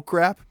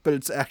rap, but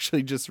it's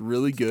actually just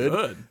really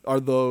good.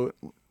 Although,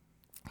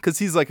 because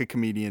he's like a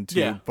comedian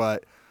too,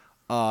 but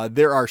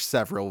there are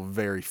several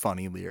very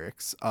funny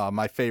lyrics.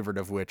 My favorite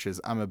of which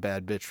is, I'm a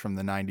bad bitch from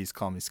the 90s,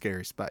 call me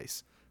Scary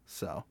Spice.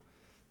 So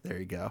there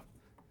you go.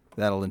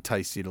 That'll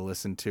entice you to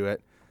listen to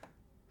it.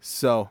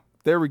 So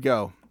there we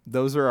go.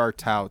 Those are our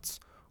touts.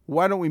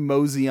 Why don't we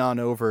mosey on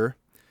over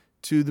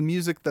to the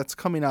music that's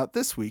coming out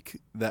this week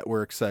that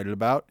we're excited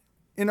about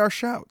in our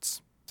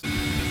shouts.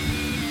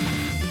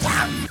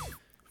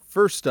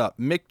 First up,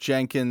 Mick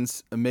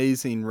Jenkins,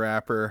 amazing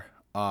rapper.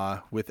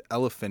 with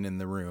Elephant in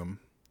the Room.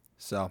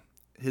 So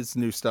his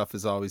new stuff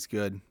is always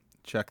good.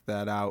 Check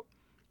that out.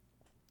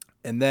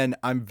 And then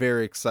I'm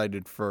very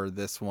excited for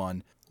this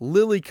one.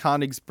 Lily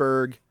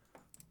Konigsberg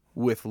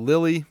with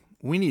Lily,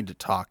 We Need to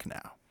Talk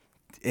Now.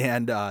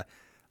 And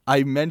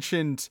I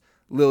mentioned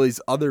Lily's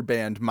other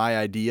band, My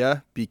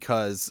Idea,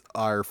 because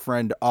our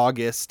friend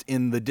August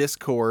in the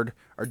Discord,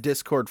 our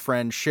Discord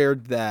friend,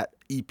 shared that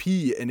EP,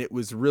 and it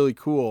was really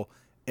cool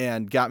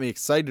and got me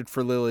excited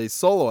for Lily's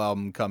solo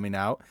album coming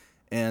out.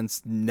 And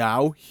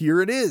now here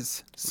it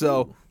is.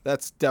 So Ooh.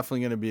 That's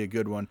definitely going to be a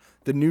good one.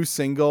 The new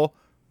single,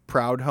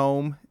 Proud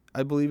Home,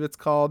 I believe it's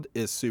called,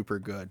 is super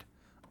good.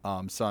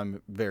 So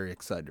I'm very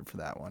excited for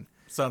that one.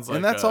 Sounds like,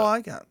 and that's all I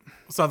got.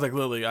 Sounds like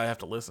Lily. I have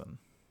to listen.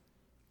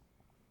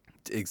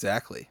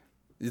 Exactly.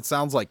 It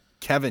sounds like,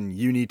 Kevin,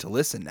 you need to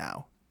listen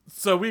now.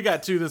 So we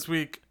got two this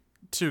week.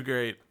 Two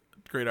great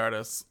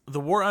artists.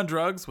 The War on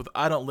Drugs with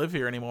I Don't Live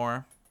Here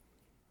Anymore.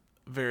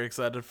 Very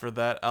excited for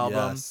that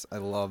album. Yes, I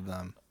love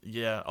them.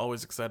 Yeah,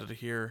 always excited to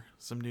hear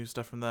some new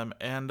stuff from them.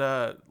 And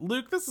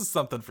Luke, this is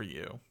something for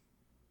you.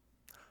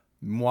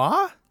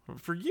 Moi?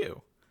 For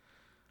you.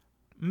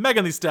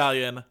 Megan Thee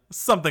Stallion,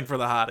 Something for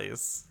the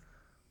Hotties.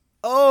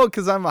 Oh,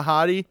 because I'm a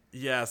hottie?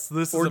 Yes,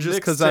 this or is a just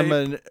because mixtape. I'm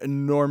an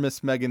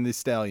enormous Megan Thee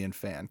Stallion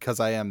fan, because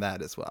I am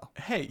that as well.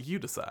 Hey, you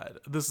decide.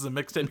 This is a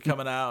mixtape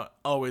coming out.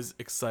 Always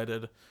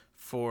excited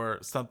for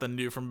something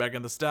new from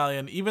Megan Thee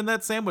Stallion. Even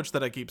that sandwich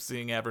that I keep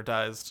seeing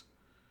advertised.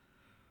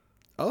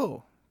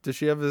 Oh, does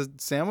she have a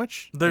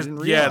sandwich?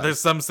 There's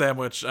some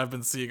sandwich I've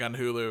been seeing on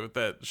Hulu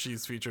that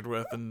she's featured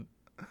with, and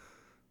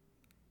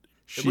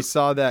she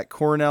saw that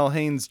Cornell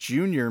Haynes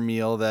Jr.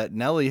 meal that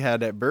Nelly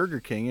had at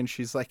Burger King, and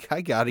she's like,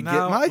 I gotta get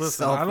myself.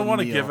 Listen, I don't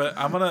want to give it.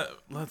 I'm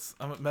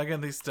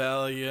Megan Thee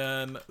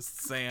Stallion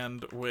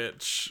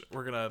sandwich.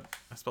 I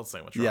spelled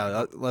sandwich wrong.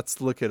 Yeah, let's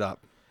look it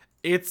up.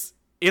 It's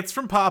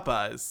from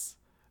Popeyes.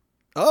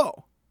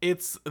 Oh,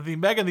 it's the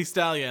Megan Thee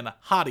Stallion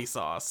hottie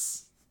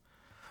sauce.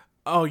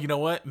 Oh, you know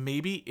what?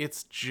 Maybe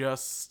it's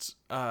just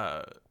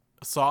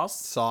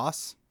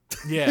sauce.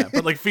 Yeah,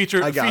 but like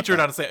featured on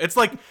a sandwich.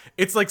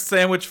 It's like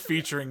sandwich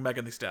featuring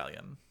Megan Thee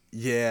Stallion.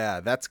 Yeah,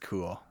 that's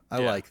cool. I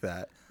like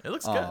that. It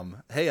looks good.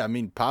 Hey, I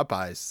mean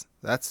Popeyes.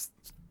 That's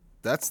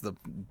the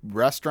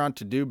restaurant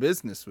to do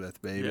business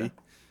with, baby.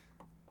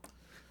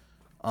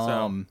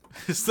 Yeah.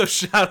 So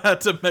shout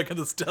out to Megan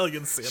Thee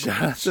Stallion sandwich.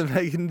 Shout out to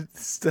Megan Thee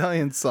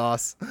Stallion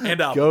sauce. And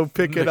go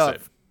pick it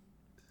up.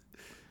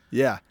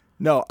 Yeah.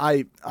 No,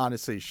 I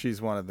honestly,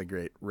 she's one of the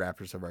great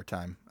rappers of our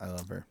time. I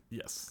love her.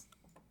 Yes.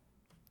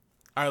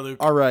 All right, Luke.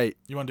 All right.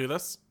 You want to do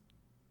this?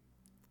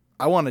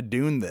 I want to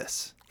Dune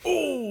this.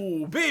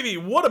 Oh, baby,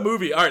 what a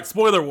movie. All right,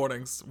 spoiler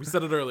warnings. We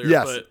said it earlier,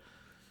 yes. but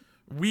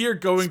we are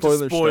going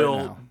Spoilers to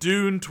spoil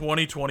Dune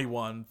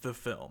 2021, the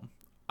film.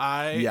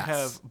 I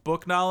have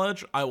book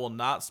knowledge. I will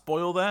not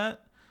spoil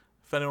that.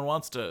 If anyone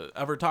wants to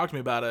ever talk to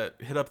me about it,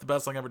 hit up the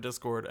Best Song Ever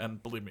Discord,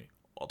 and believe me,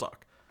 I'll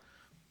talk.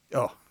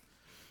 Oh,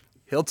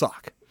 he'll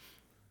talk.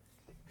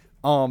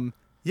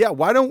 Yeah,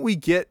 why don't we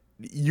get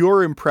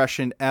your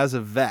impression as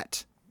a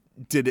vet?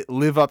 Did it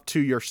live up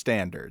to your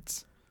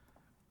standards?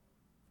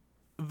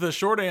 The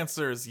short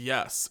answer is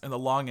yes, and the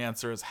long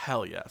answer is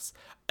hell yes.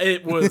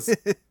 It was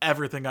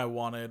everything I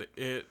wanted.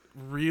 It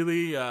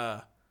really,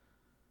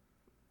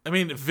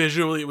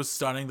 visually it was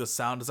stunning. The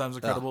sound design was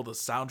incredible. The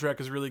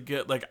soundtrack is really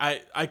good. Like,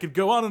 I could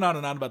go on and on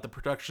and on about the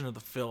production of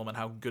the film and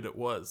how good it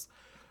was.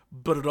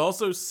 But it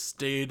also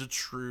stayed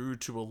true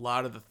to a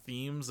lot of the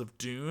themes of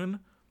Dune,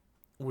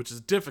 which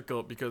is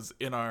difficult because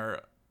in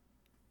our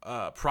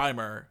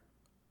primer,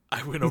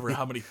 I went over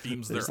how many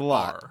themes there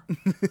are.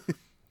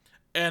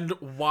 And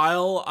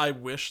while I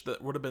wish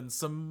that would have been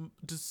some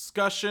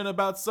discussion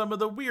about some of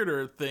the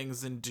weirder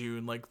things in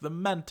Dune, like the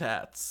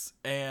Mentats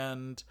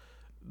and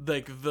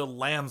like the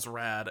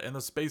Landsrad and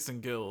the Spacing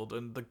Guild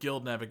and the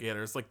Guild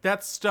Navigators, like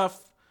that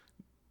stuff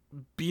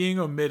being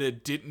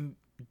omitted didn't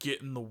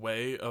get in the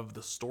way of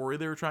the story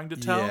they were trying to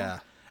tell. Yeah.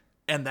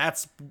 And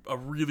that's a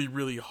really,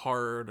 really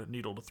hard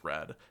needle to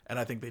thread. And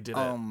I think they did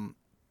it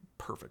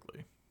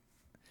perfectly.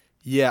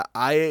 Yeah,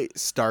 I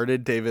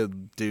started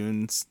David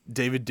Dunes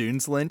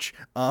Lynch,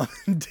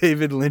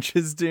 David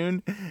Lynch's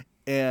Dune,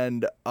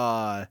 and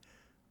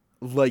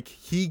like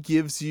he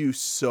gives you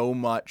so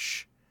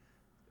much,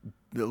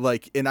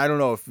 like, and I don't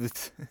know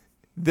if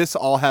this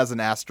all has an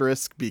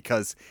asterisk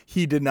because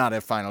he did not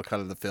have final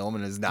cut of the film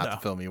and is not the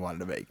film he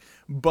wanted to make.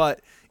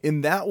 But in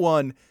that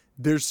one,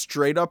 there's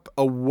straight up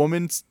a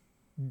woman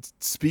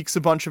speaks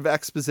a bunch of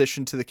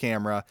exposition to the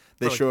camera.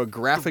 They show a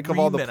graphic of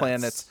all the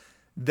planets.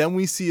 Then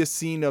we see a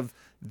scene of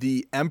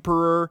the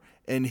Emperor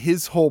and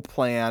his whole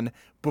plan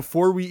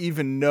before we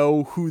even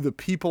know who the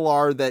people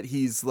are that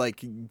he's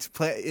like.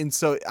 And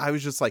so I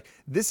was just like,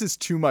 this is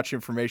too much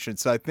information.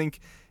 So I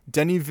think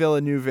Denis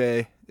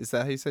Villeneuve, is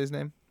that how you say his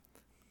name?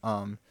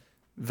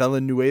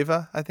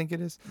 Villanueva, I think it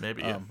is.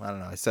 Maybe, yeah. I don't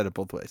know. I said it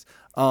both ways.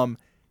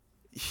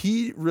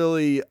 He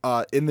really,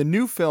 in the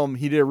new film,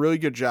 he did a really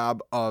good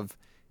job of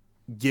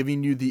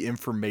giving you the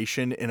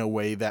information in a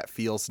way that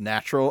feels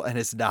natural and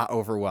is not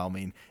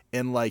overwhelming.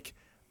 And like,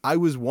 I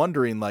was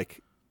wondering,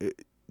 like,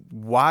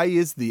 why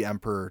is the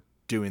Emperor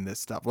doing this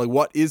stuff? Like,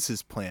 what is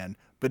his plan?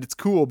 But it's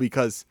cool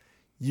because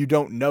you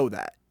don't know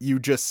that. You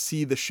just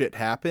see the shit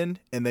happen,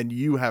 and then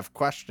you have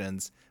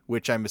questions,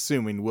 which I'm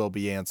assuming will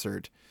be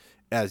answered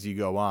as you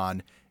go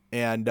on.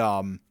 And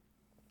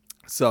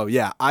so,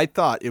 yeah, I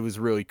thought it was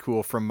really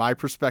cool from my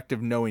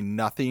perspective, knowing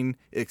nothing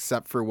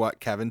except for what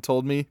Kevin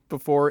told me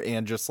before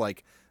and just,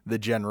 like, the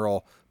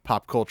general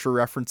pop culture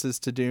references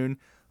to Dune.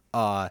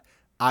 I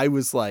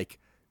was like,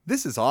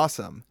 this is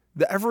awesome.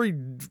 Every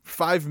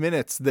 5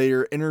 minutes,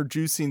 they're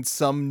introducing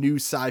some new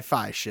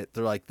sci-fi shit.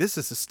 They're like, this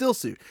is a still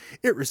suit.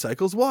 It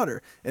recycles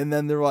water. And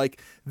then they're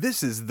like,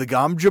 this is the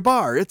Gom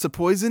Jabbar. It's a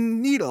poison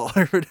needle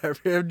or whatever.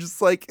 I'm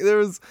just like, what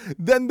are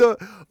the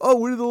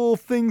little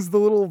things, the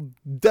little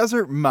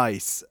desert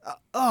mice?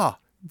 That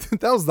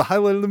was the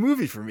highlight of the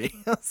movie for me.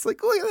 I was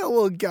like, look at that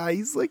little guy.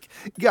 He's like,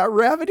 got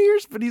rabbit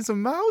ears, but he's a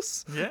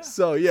mouse. Yeah.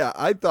 So, yeah,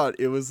 I thought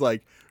it was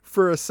like,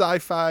 for a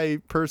sci-fi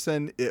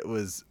person, it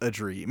was a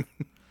dream.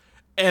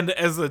 And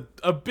as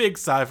a big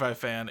sci-fi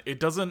fan, it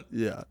doesn't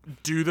Yeah.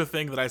 do the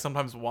thing that I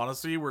sometimes want to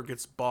see where it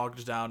gets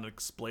bogged down in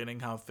explaining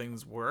how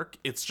things work.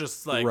 It's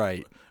just like,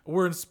 Right.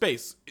 we're in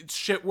space.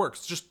 Shit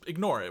works. Just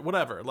ignore it.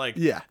 Whatever. Like,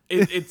 Yeah.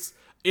 it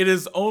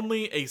is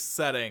only a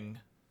setting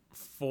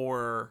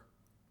for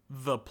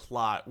the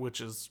plot,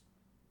 which is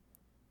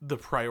the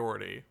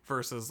priority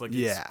versus like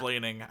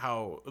explaining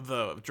how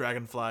the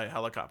Dragonfly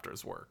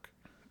helicopters work.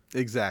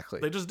 Exactly.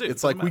 They just do.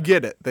 It's Doesn't like, we matter.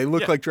 get it. They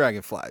look like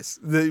dragonflies.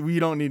 We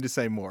don't need to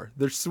say more.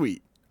 They're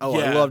sweet. Oh, I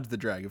Yeah. loved the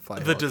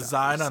dragonfly. The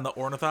design on the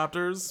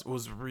ornithopters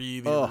was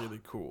really,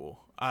 really cool.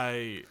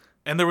 And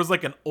there was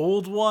like an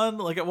old one,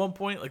 like at one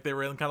point, like they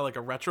were in kind of like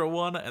a retro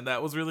one, and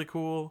that was really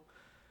cool.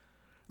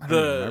 I don't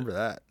even remember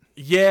that.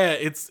 Yeah,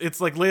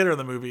 it's like later in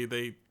the movie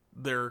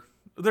they're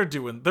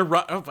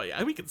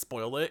we can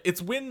spoil it.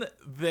 It's when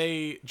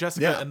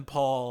Jessica and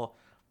Paul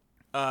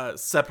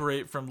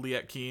separate from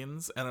Liet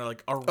Kynes and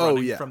are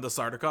running from the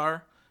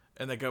Sardaukar,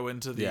 and they go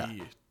into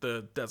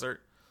the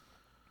desert.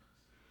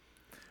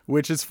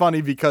 Which is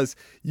funny because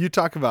you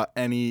talk about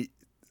any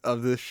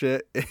of this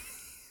shit,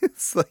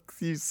 it's like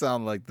you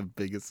sound like the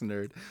biggest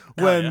nerd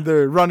when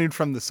they're running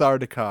from the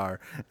Sardaukar.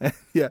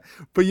 Yeah,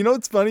 but you know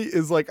what's funny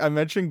is, like, I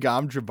mentioned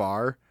Gom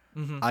Jabbar.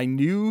 Mm-hmm. I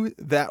knew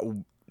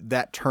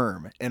that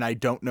term, and I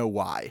don't know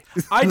why.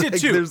 I did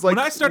too. There's, like,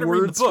 when I started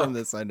reading the book, from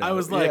this, I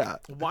was like,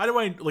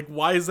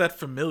 why is that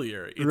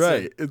familiar?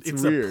 It's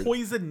it's weird. A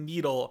poison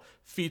needle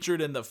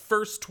featured in the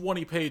first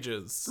 20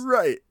 pages.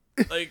 Right.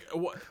 Like,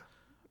 what?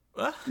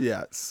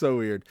 Yeah, so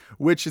weird.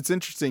 Which, it's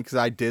interesting because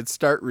I did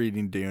start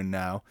reading Dune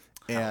now,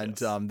 and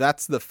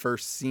that's the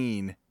first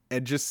scene.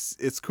 And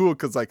just, it's cool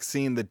because, like,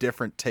 seeing the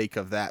different take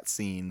of that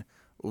scene,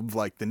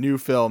 like the new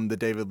film, the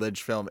David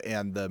Lynch film,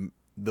 and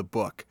the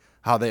book,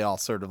 how they all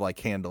sort of like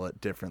handle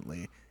it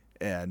differently.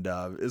 And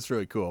it's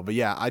really cool. But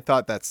yeah, I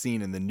thought that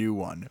scene in the new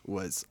one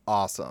was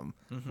awesome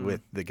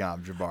with the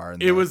Gom Jabbar.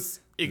 And it was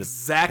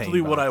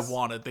exactly what I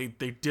wanted. They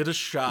did a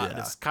shot, and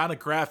it's kind of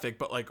graphic,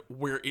 but like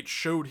where it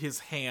showed his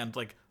hand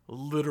like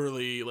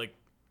literally like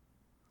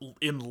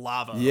in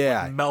lava,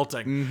 like,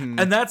 melting. Mm-hmm.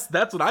 And that's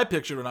what I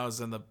pictured when I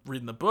was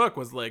reading the book,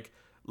 was like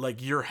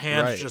your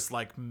hand just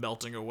like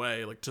melting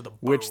away, like to the bone.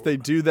 Which they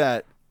do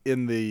that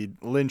in the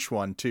Lynch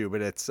one too,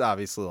 but it's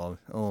obviously a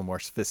little more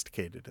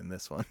sophisticated in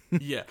this one.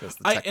 Yeah, because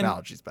the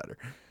technology's better.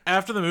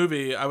 After the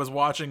movie, I was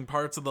watching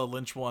parts of the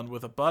Lynch one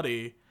with a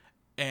buddy,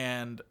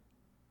 and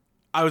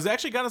I was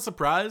actually kind of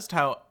surprised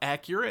how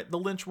accurate the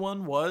Lynch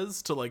one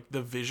was to like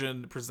the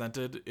vision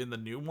presented in the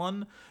new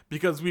one,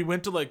 because we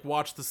went to like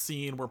watch the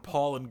scene where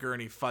Paul and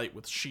Gurney fight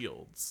with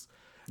shields.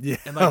 Yeah.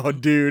 And, like, oh,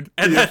 dude.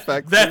 And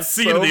that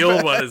scene in the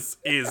old one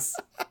is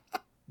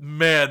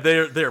man,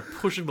 they're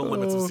pushing the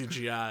limits of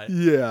CGI.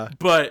 Yeah.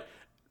 But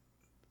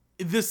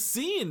the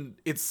scene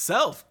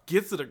itself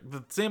gets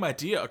the same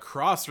idea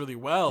across really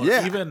well.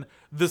 Yeah. Even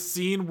the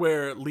scene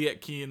where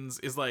Liet Kynes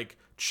is like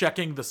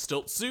checking the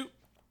stilt suit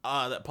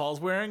that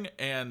Paul's wearing,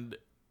 and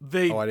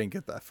they... Oh, I didn't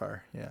get that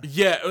far. Yeah.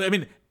 Yeah, I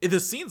mean,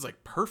 the scene's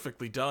like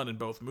perfectly done in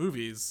both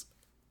movies.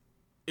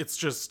 It's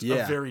just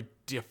a very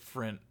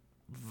different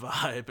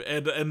vibe.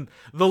 And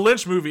the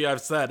Lynch movie,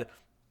 I've said,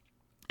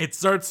 it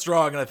starts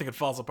strong, and I think it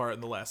falls apart in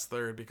the last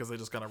third because they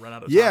just kind of run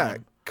out of time. Yeah,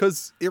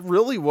 because it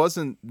really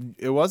wasn't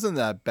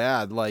that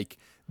bad. Like,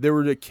 there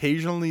would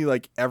occasionally,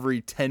 like,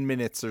 every 10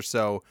 minutes or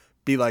so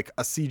be like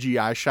a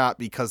CGI shot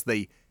because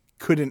they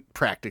couldn't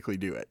practically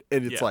do it.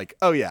 And it's like,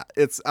 oh yeah,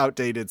 it's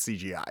outdated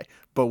CGI,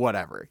 but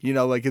whatever. You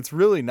know, like, it's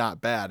really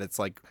not bad. It's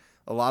like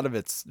a lot of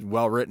it's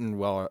well written,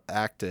 well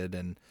acted,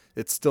 and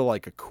it's still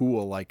like a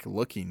cool, like,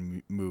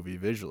 looking movie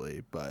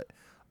visually. But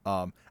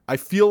I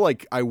feel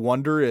like, I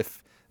wonder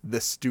if the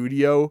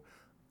studio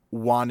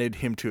wanted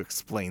him to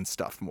explain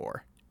stuff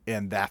more,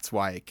 and that's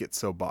why it gets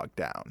so bogged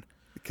down.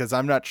 Because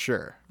I'm not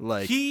sure.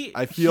 Like,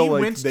 I feel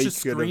like went they to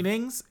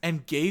screenings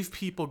and gave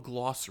people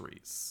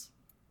glossaries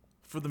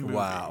for the movie.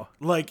 Wow.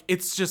 Like,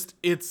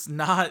 it's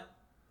not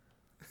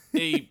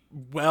a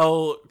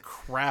well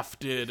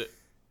crafted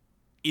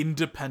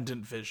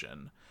independent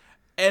vision.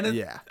 And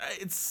Yeah.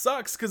 it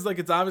sucks because like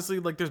it's obviously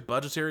like there's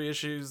budgetary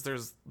issues,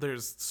 there's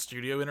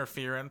studio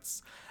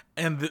interference,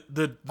 and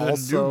the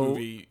Also- new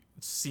movie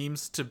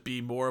seems to be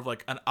more of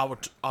like an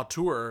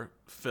auteur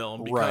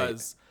film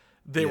because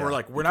they were Yeah,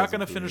 like, we're not because going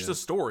to of the- finish the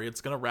story.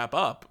 It's going to wrap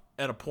up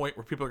at a point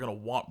where people are going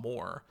to want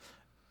more,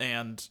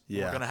 and we're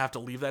Yeah. going to have to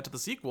leave that to the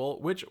sequel,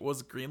 which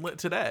was greenlit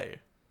today.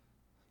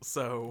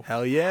 So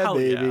Hell yeah,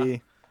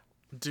 baby.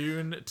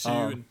 Dune 2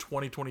 in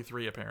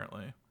 2023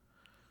 apparently.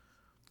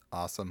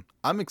 Awesome.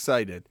 I'm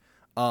excited.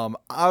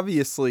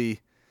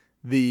 Obviously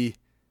the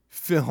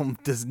film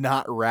does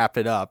not wrap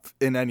it up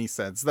in any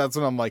sense. That's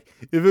what I'm like.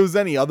 If it was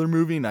any other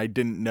movie and I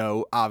didn't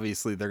know,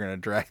 obviously they're going to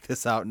drag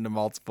this out into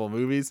multiple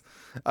movies,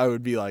 I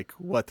would be like,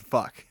 what the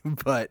fuck?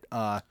 But,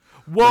 Well,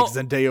 like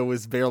Zendaya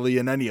was barely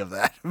in any of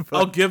that. But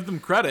I'll give them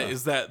credit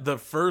is that the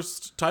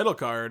first title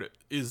card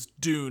is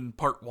Dune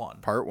Part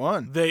 1. part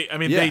one.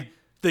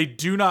 They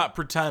do not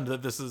pretend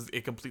that this is a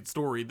complete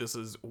story. This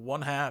is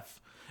one half.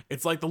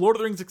 It's like the Lord of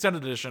the Rings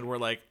Extended Edition where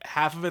like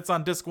half of it's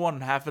on disc 1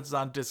 and half it's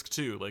on disc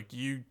 2. Like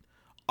you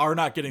are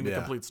not getting the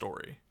complete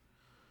story.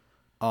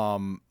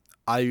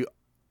 I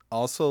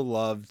also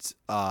loved,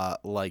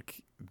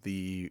 like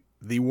the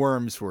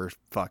worms were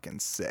fucking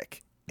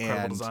sick.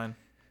 Incredible And design.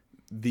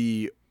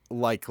 the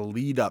like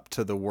lead up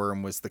to the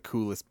worm was the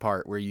coolest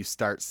part, where you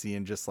start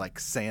seeing just like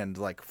sand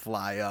like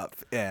fly up,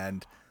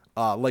 and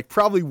like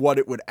probably what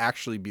it would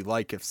actually be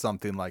like if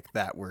something like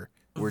that were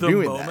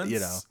doing that, you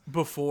know.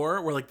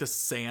 Before where like the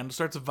sand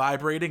starts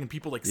vibrating and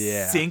people like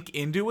Yeah. sink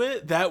into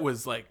it, that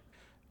was like,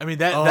 I mean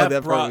that that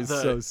part brought was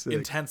the so sick.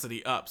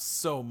 intensity up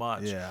so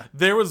much. Yeah.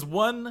 There was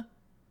one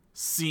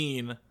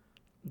scene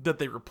that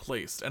they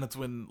replaced, and it's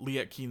when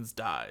Liet Kynes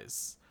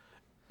dies.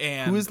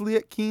 And Who is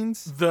Liet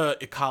Kynes? the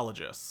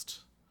ecologist,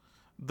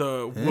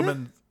 the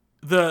woman,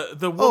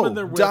 the woman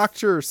they're with.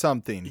 Doctor or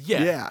something.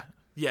 Yeah,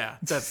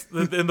 that's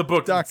in the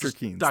book. Dr. it's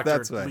Kynes. Dr.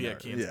 That's what I know. Liet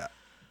Kynes. Yeah.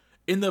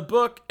 In the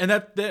book, and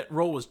that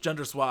role was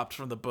gender swapped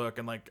from the book,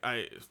 and like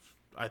I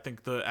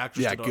think the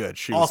actress Yeah, did good. an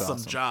She was awesome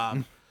awesome.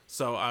 job.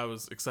 So I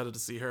was excited to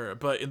see her.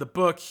 But in the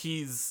book,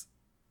 he's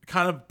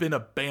kind of been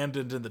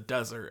abandoned in the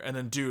desert, and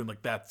in Dune,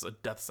 like that's a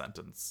death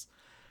sentence.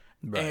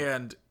 Right.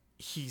 And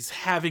he's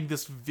having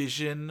this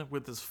vision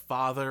with his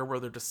father where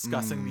they're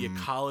discussing the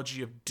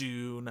ecology of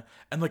Dune,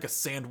 and like a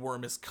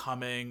sandworm is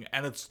coming,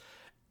 and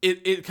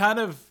it kind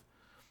of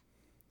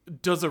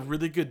does a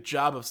really good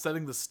job of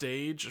setting the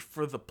stage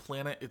for the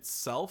planet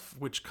itself,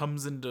 which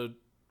comes into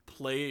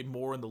play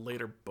more in the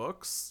later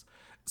books.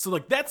 So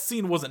like that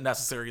scene wasn't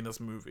necessary in this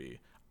movie.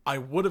 I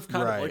would have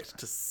kind of Right. liked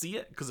to see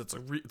it because it's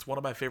it's one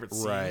of my favorite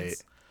scenes.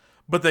 Right.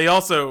 But they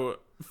also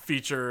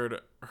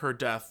featured her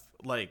death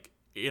like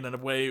in a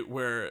way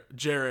where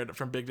Jared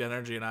from Big Dead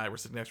Energy and I were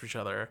sitting next to each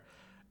other,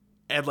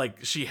 and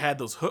like she had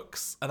those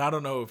hooks, and I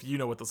don't know if you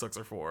know what those hooks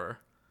are for.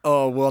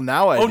 Oh well,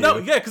 now I. Oh do. no,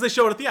 yeah, because they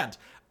show it at the end.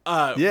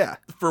 Yeah,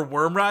 For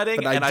worm riding,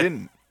 but and I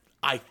didn't.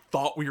 I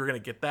thought we were gonna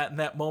get that in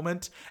that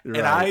moment, and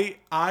Right.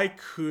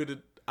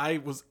 I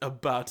was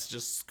about to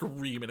just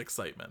scream in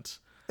excitement,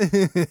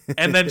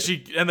 and then she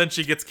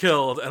gets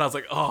killed, and I was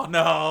like, oh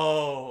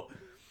no.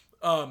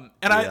 And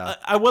Yeah.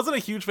 I wasn't a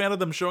huge fan of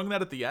them showing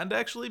that at the end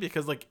actually,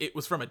 because like it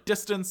was from a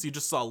distance, you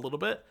just saw a little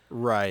bit.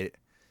 Right.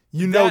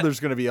 You know, That- there's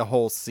going to be a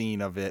whole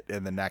scene of it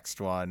in the next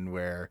one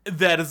where.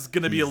 That is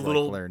going to be a He's, like,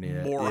 little learning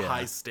it, more yeah.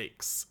 high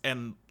stakes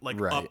and like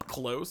Right. up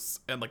close,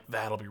 and like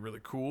that'll be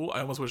really cool. I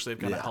almost wish they'd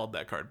kind of Yeah. held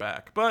that card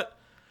back, but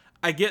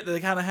I get that they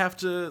kind of have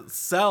to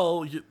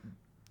sell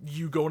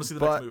you going to see the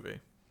But- next movie.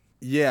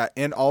 Yeah,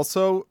 and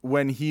also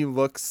when he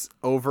looks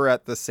over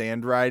at the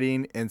sand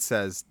riding and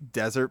says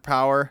 "desert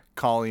power,"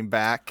 calling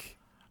back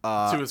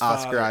To his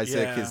Oscar father, Isaac,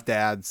 yeah. his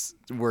dad's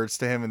words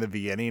to him in the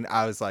beginning,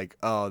 I was like,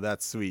 "Oh,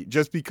 that's sweet."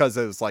 Just because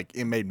it was like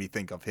it made me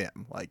think of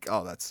him. Like,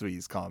 "Oh, that's sweet."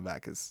 He's calling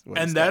back his. What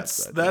his And dad that's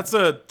said. that's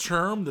a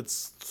term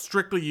that's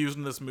strictly used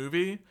in this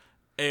movie,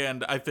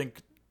 and I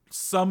think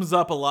sums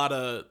up a lot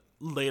of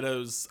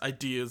Leto's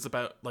ideas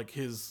about like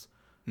his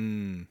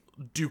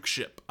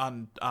dukeship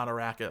on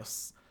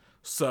Arrakis.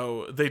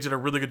 So they did a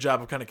really good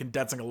job of kind of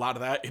condensing a lot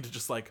of that into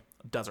just like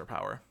desert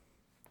power.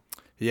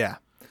 Yeah,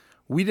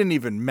 we didn't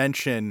even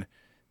mention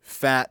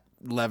fat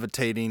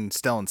levitating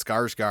Stellan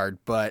Skarsgård,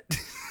 but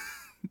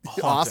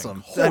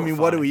awesome. I mean,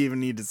 what do we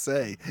even need to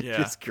say? Yeah.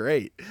 Just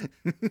great.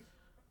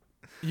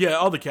 Yeah,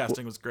 all the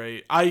casting was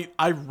great. I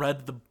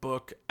read the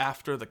book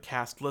after the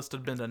cast list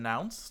had been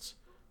announced.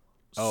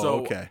 Oh, So,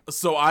 okay.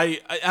 So I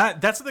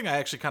that's the thing I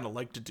actually kind of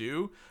like to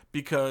do,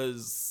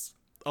 because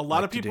a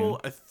lot of to people,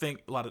 I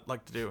think, a lot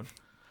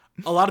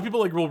of people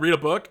like will read a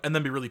book and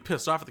then be really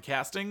pissed off at the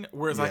casting,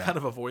 whereas I Yeah. kind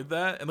of avoid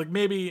that. And like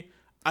maybe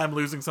I'm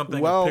losing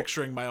something Well- with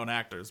picturing my own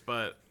actors,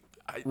 but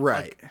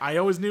Right. I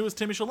always knew it was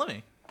Timmy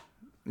Chalamet.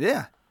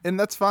 Yeah, and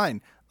that's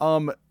fine.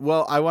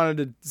 Well, I wanted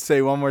to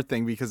say one more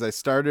thing because I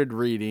started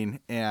reading,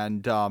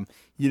 and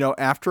you know,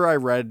 after I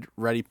read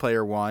Ready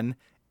Player One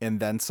and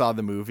then saw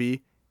the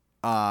movie,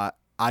 I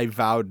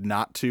vowed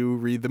not to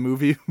read the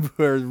movie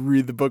or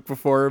read the book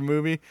before a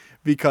movie,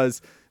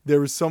 because there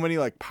was so many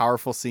like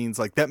powerful scenes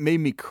like that made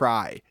me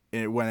cry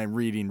when I'm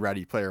reading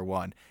Ready Player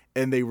One,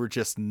 and they were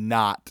just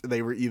not.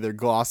 They were either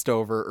glossed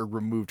over or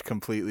removed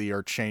completely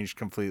or changed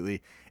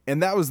completely.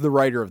 And that was the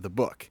writer of the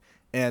book.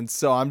 And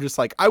so I'm just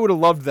like, I would have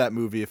loved that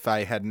movie if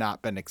I had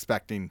not been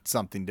expecting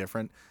something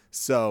different.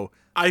 So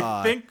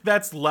I think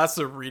that's less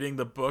of reading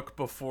the book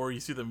before you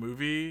see the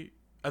movie.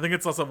 I think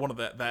it's less of one of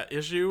that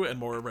issue and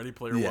more Ready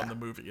Player One, the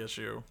movie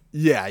issue.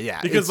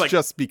 Yeah. Because it's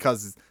just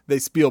because they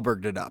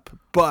Spielberged it up.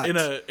 But in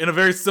a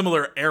very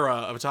similar era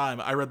of time,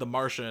 I read The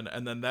Martian,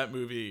 and then that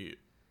movie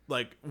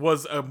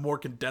was a more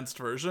condensed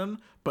version,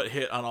 but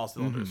hit on all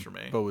cylinders for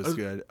me. But was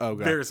good. Oh,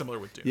 God. Very similar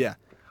with Dune. Yeah.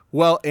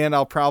 Well, and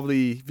I'll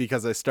probably,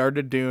 because I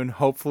started Dune,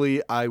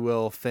 hopefully I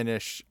will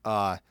finish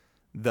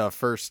the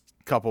first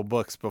couple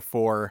books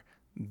before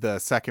the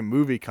second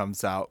movie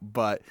comes out.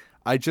 But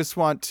I just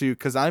want to,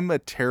 because I'm a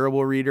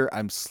terrible reader.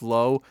 I'm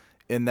slow,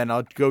 and then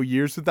I'll go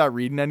years without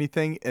reading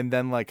anything, and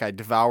then I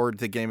devoured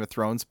the Game of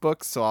Thrones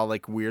books, so I'll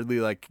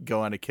weirdly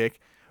go on a kick.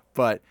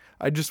 But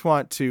I just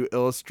want to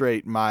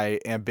illustrate my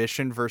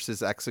ambition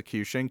versus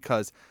execution,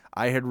 because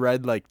I had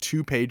read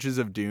 2 pages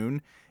of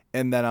Dune,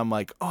 and then I'm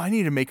like, oh, I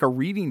need to make a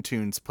Reading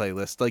Tunes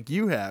playlist like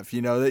you have,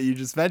 that you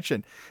just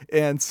mentioned.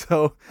 And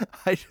so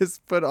I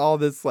just put all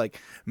this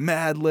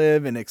Mad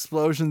Lib and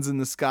Explosions in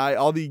the Sky,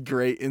 all the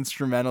great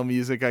instrumental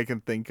music I can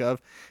think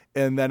of.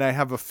 And then I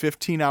have a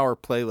 15-hour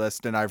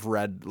playlist, and I've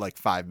read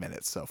 5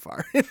 minutes so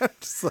far. I'm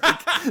just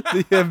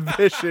the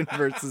ambition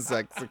versus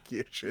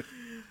execution.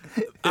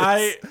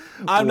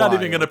 I'm not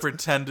even gonna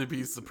pretend to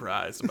be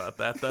surprised about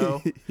that,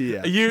 though.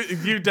 Yeah,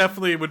 you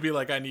definitely would be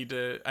like, I need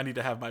to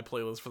have my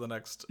playlist for the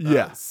next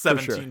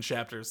 17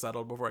 chapters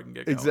settled before I can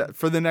get going.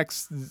 For the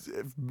next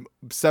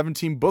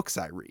 17 books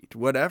I read,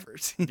 whatever.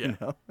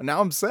 Now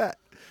I'm set.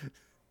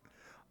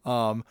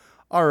 All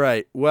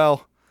right,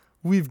 well,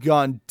 we've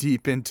gone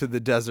deep into the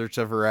deserts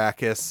of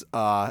Arrakis.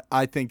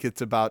 I think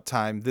it's about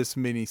time this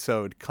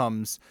mini-sode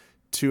comes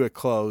to a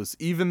close,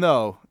 even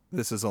though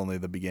this is only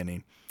the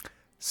beginning.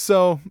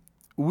 So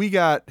we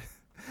got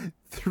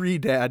 3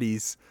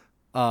 daddies.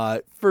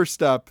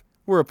 First up,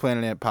 we're a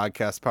Planet Ant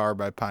podcast powered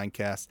by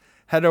Pinecast.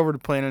 Head over to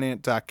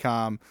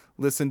planetant.com.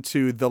 Listen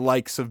to the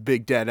likes of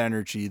Big Dead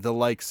Energy, the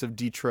likes of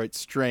Detroit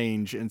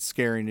Strange and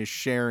Scaring is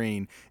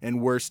Sharing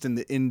and Worst in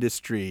the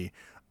Industry.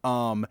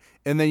 And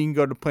then you can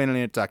go to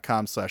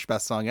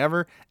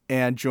planetant.com/bestsongever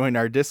and join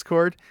our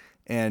Discord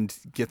and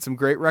get some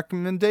great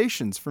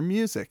recommendations for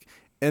music.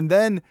 And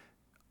then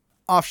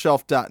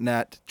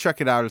offshelf.net.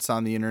 Check it out. It's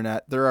on the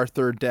internet. They're our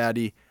third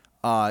daddy.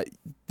 The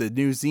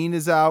new zine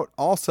is out.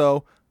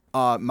 Also,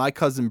 my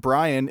cousin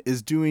Brian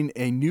is doing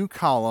a new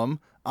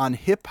column on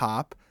hip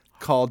hop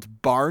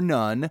called Bar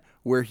None,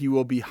 where he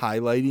will be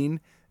highlighting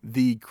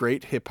the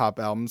great hip hop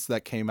albums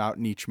that came out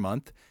in each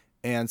month.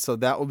 And so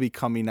that will be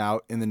coming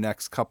out in the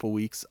next couple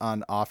weeks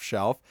on Off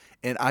Shelf.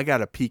 And I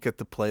got a peek at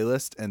the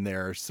playlist, and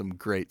there's some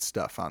great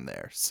stuff on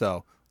there.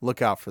 So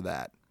look out for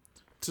that.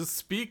 To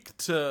speak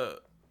to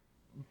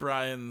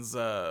Brian's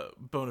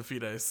bona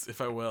fides,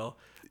 if I will.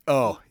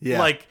 Oh,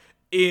 yeah.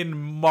 In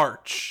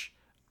March,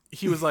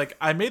 he was like,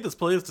 I made this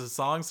playlist of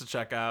songs to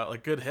check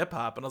out, good hip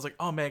hop. And I was like,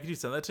 oh man, could you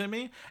send that to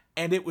me?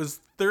 And it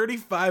was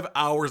 35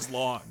 hours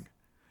long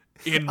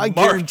in March. I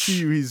guarantee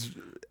you he's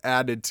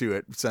added to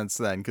it since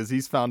then, because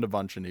he's found a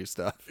bunch of new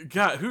stuff.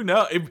 God, who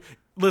knows?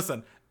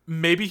 Listen,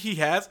 maybe he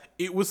has.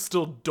 It was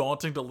still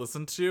daunting to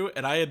listen to.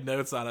 And I had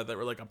notes on it that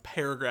were a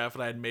paragraph,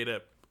 and I had made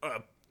it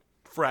a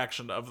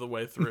fraction of the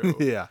way through.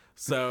 Yeah.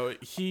 So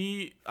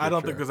I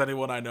don't think there's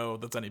anyone I know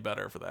that's any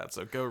better for that.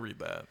 So go read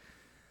that.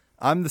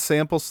 I'm the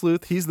sample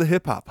sleuth. He's the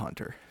hip hop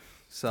hunter.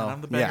 So and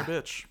I'm the banger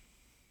bitch.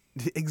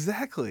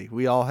 Exactly.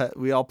 We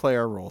all play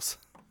our roles.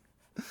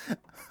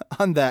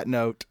 On that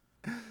note,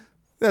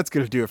 that's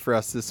going to do it for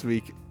us this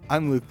week.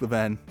 I'm Luke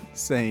Levin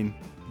saying,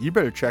 you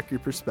better check your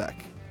perspec.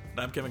 And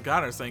I'm Kevin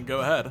Connor saying, go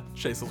ahead,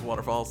 chase those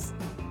waterfalls.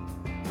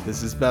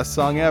 This is Best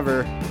Song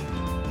Ever.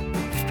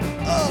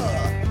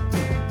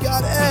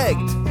 Got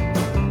egged.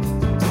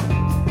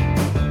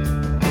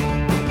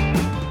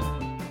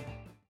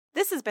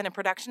 This has been a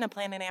production of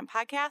Planet Ant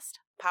Podcast,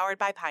 powered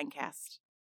by Pinecast.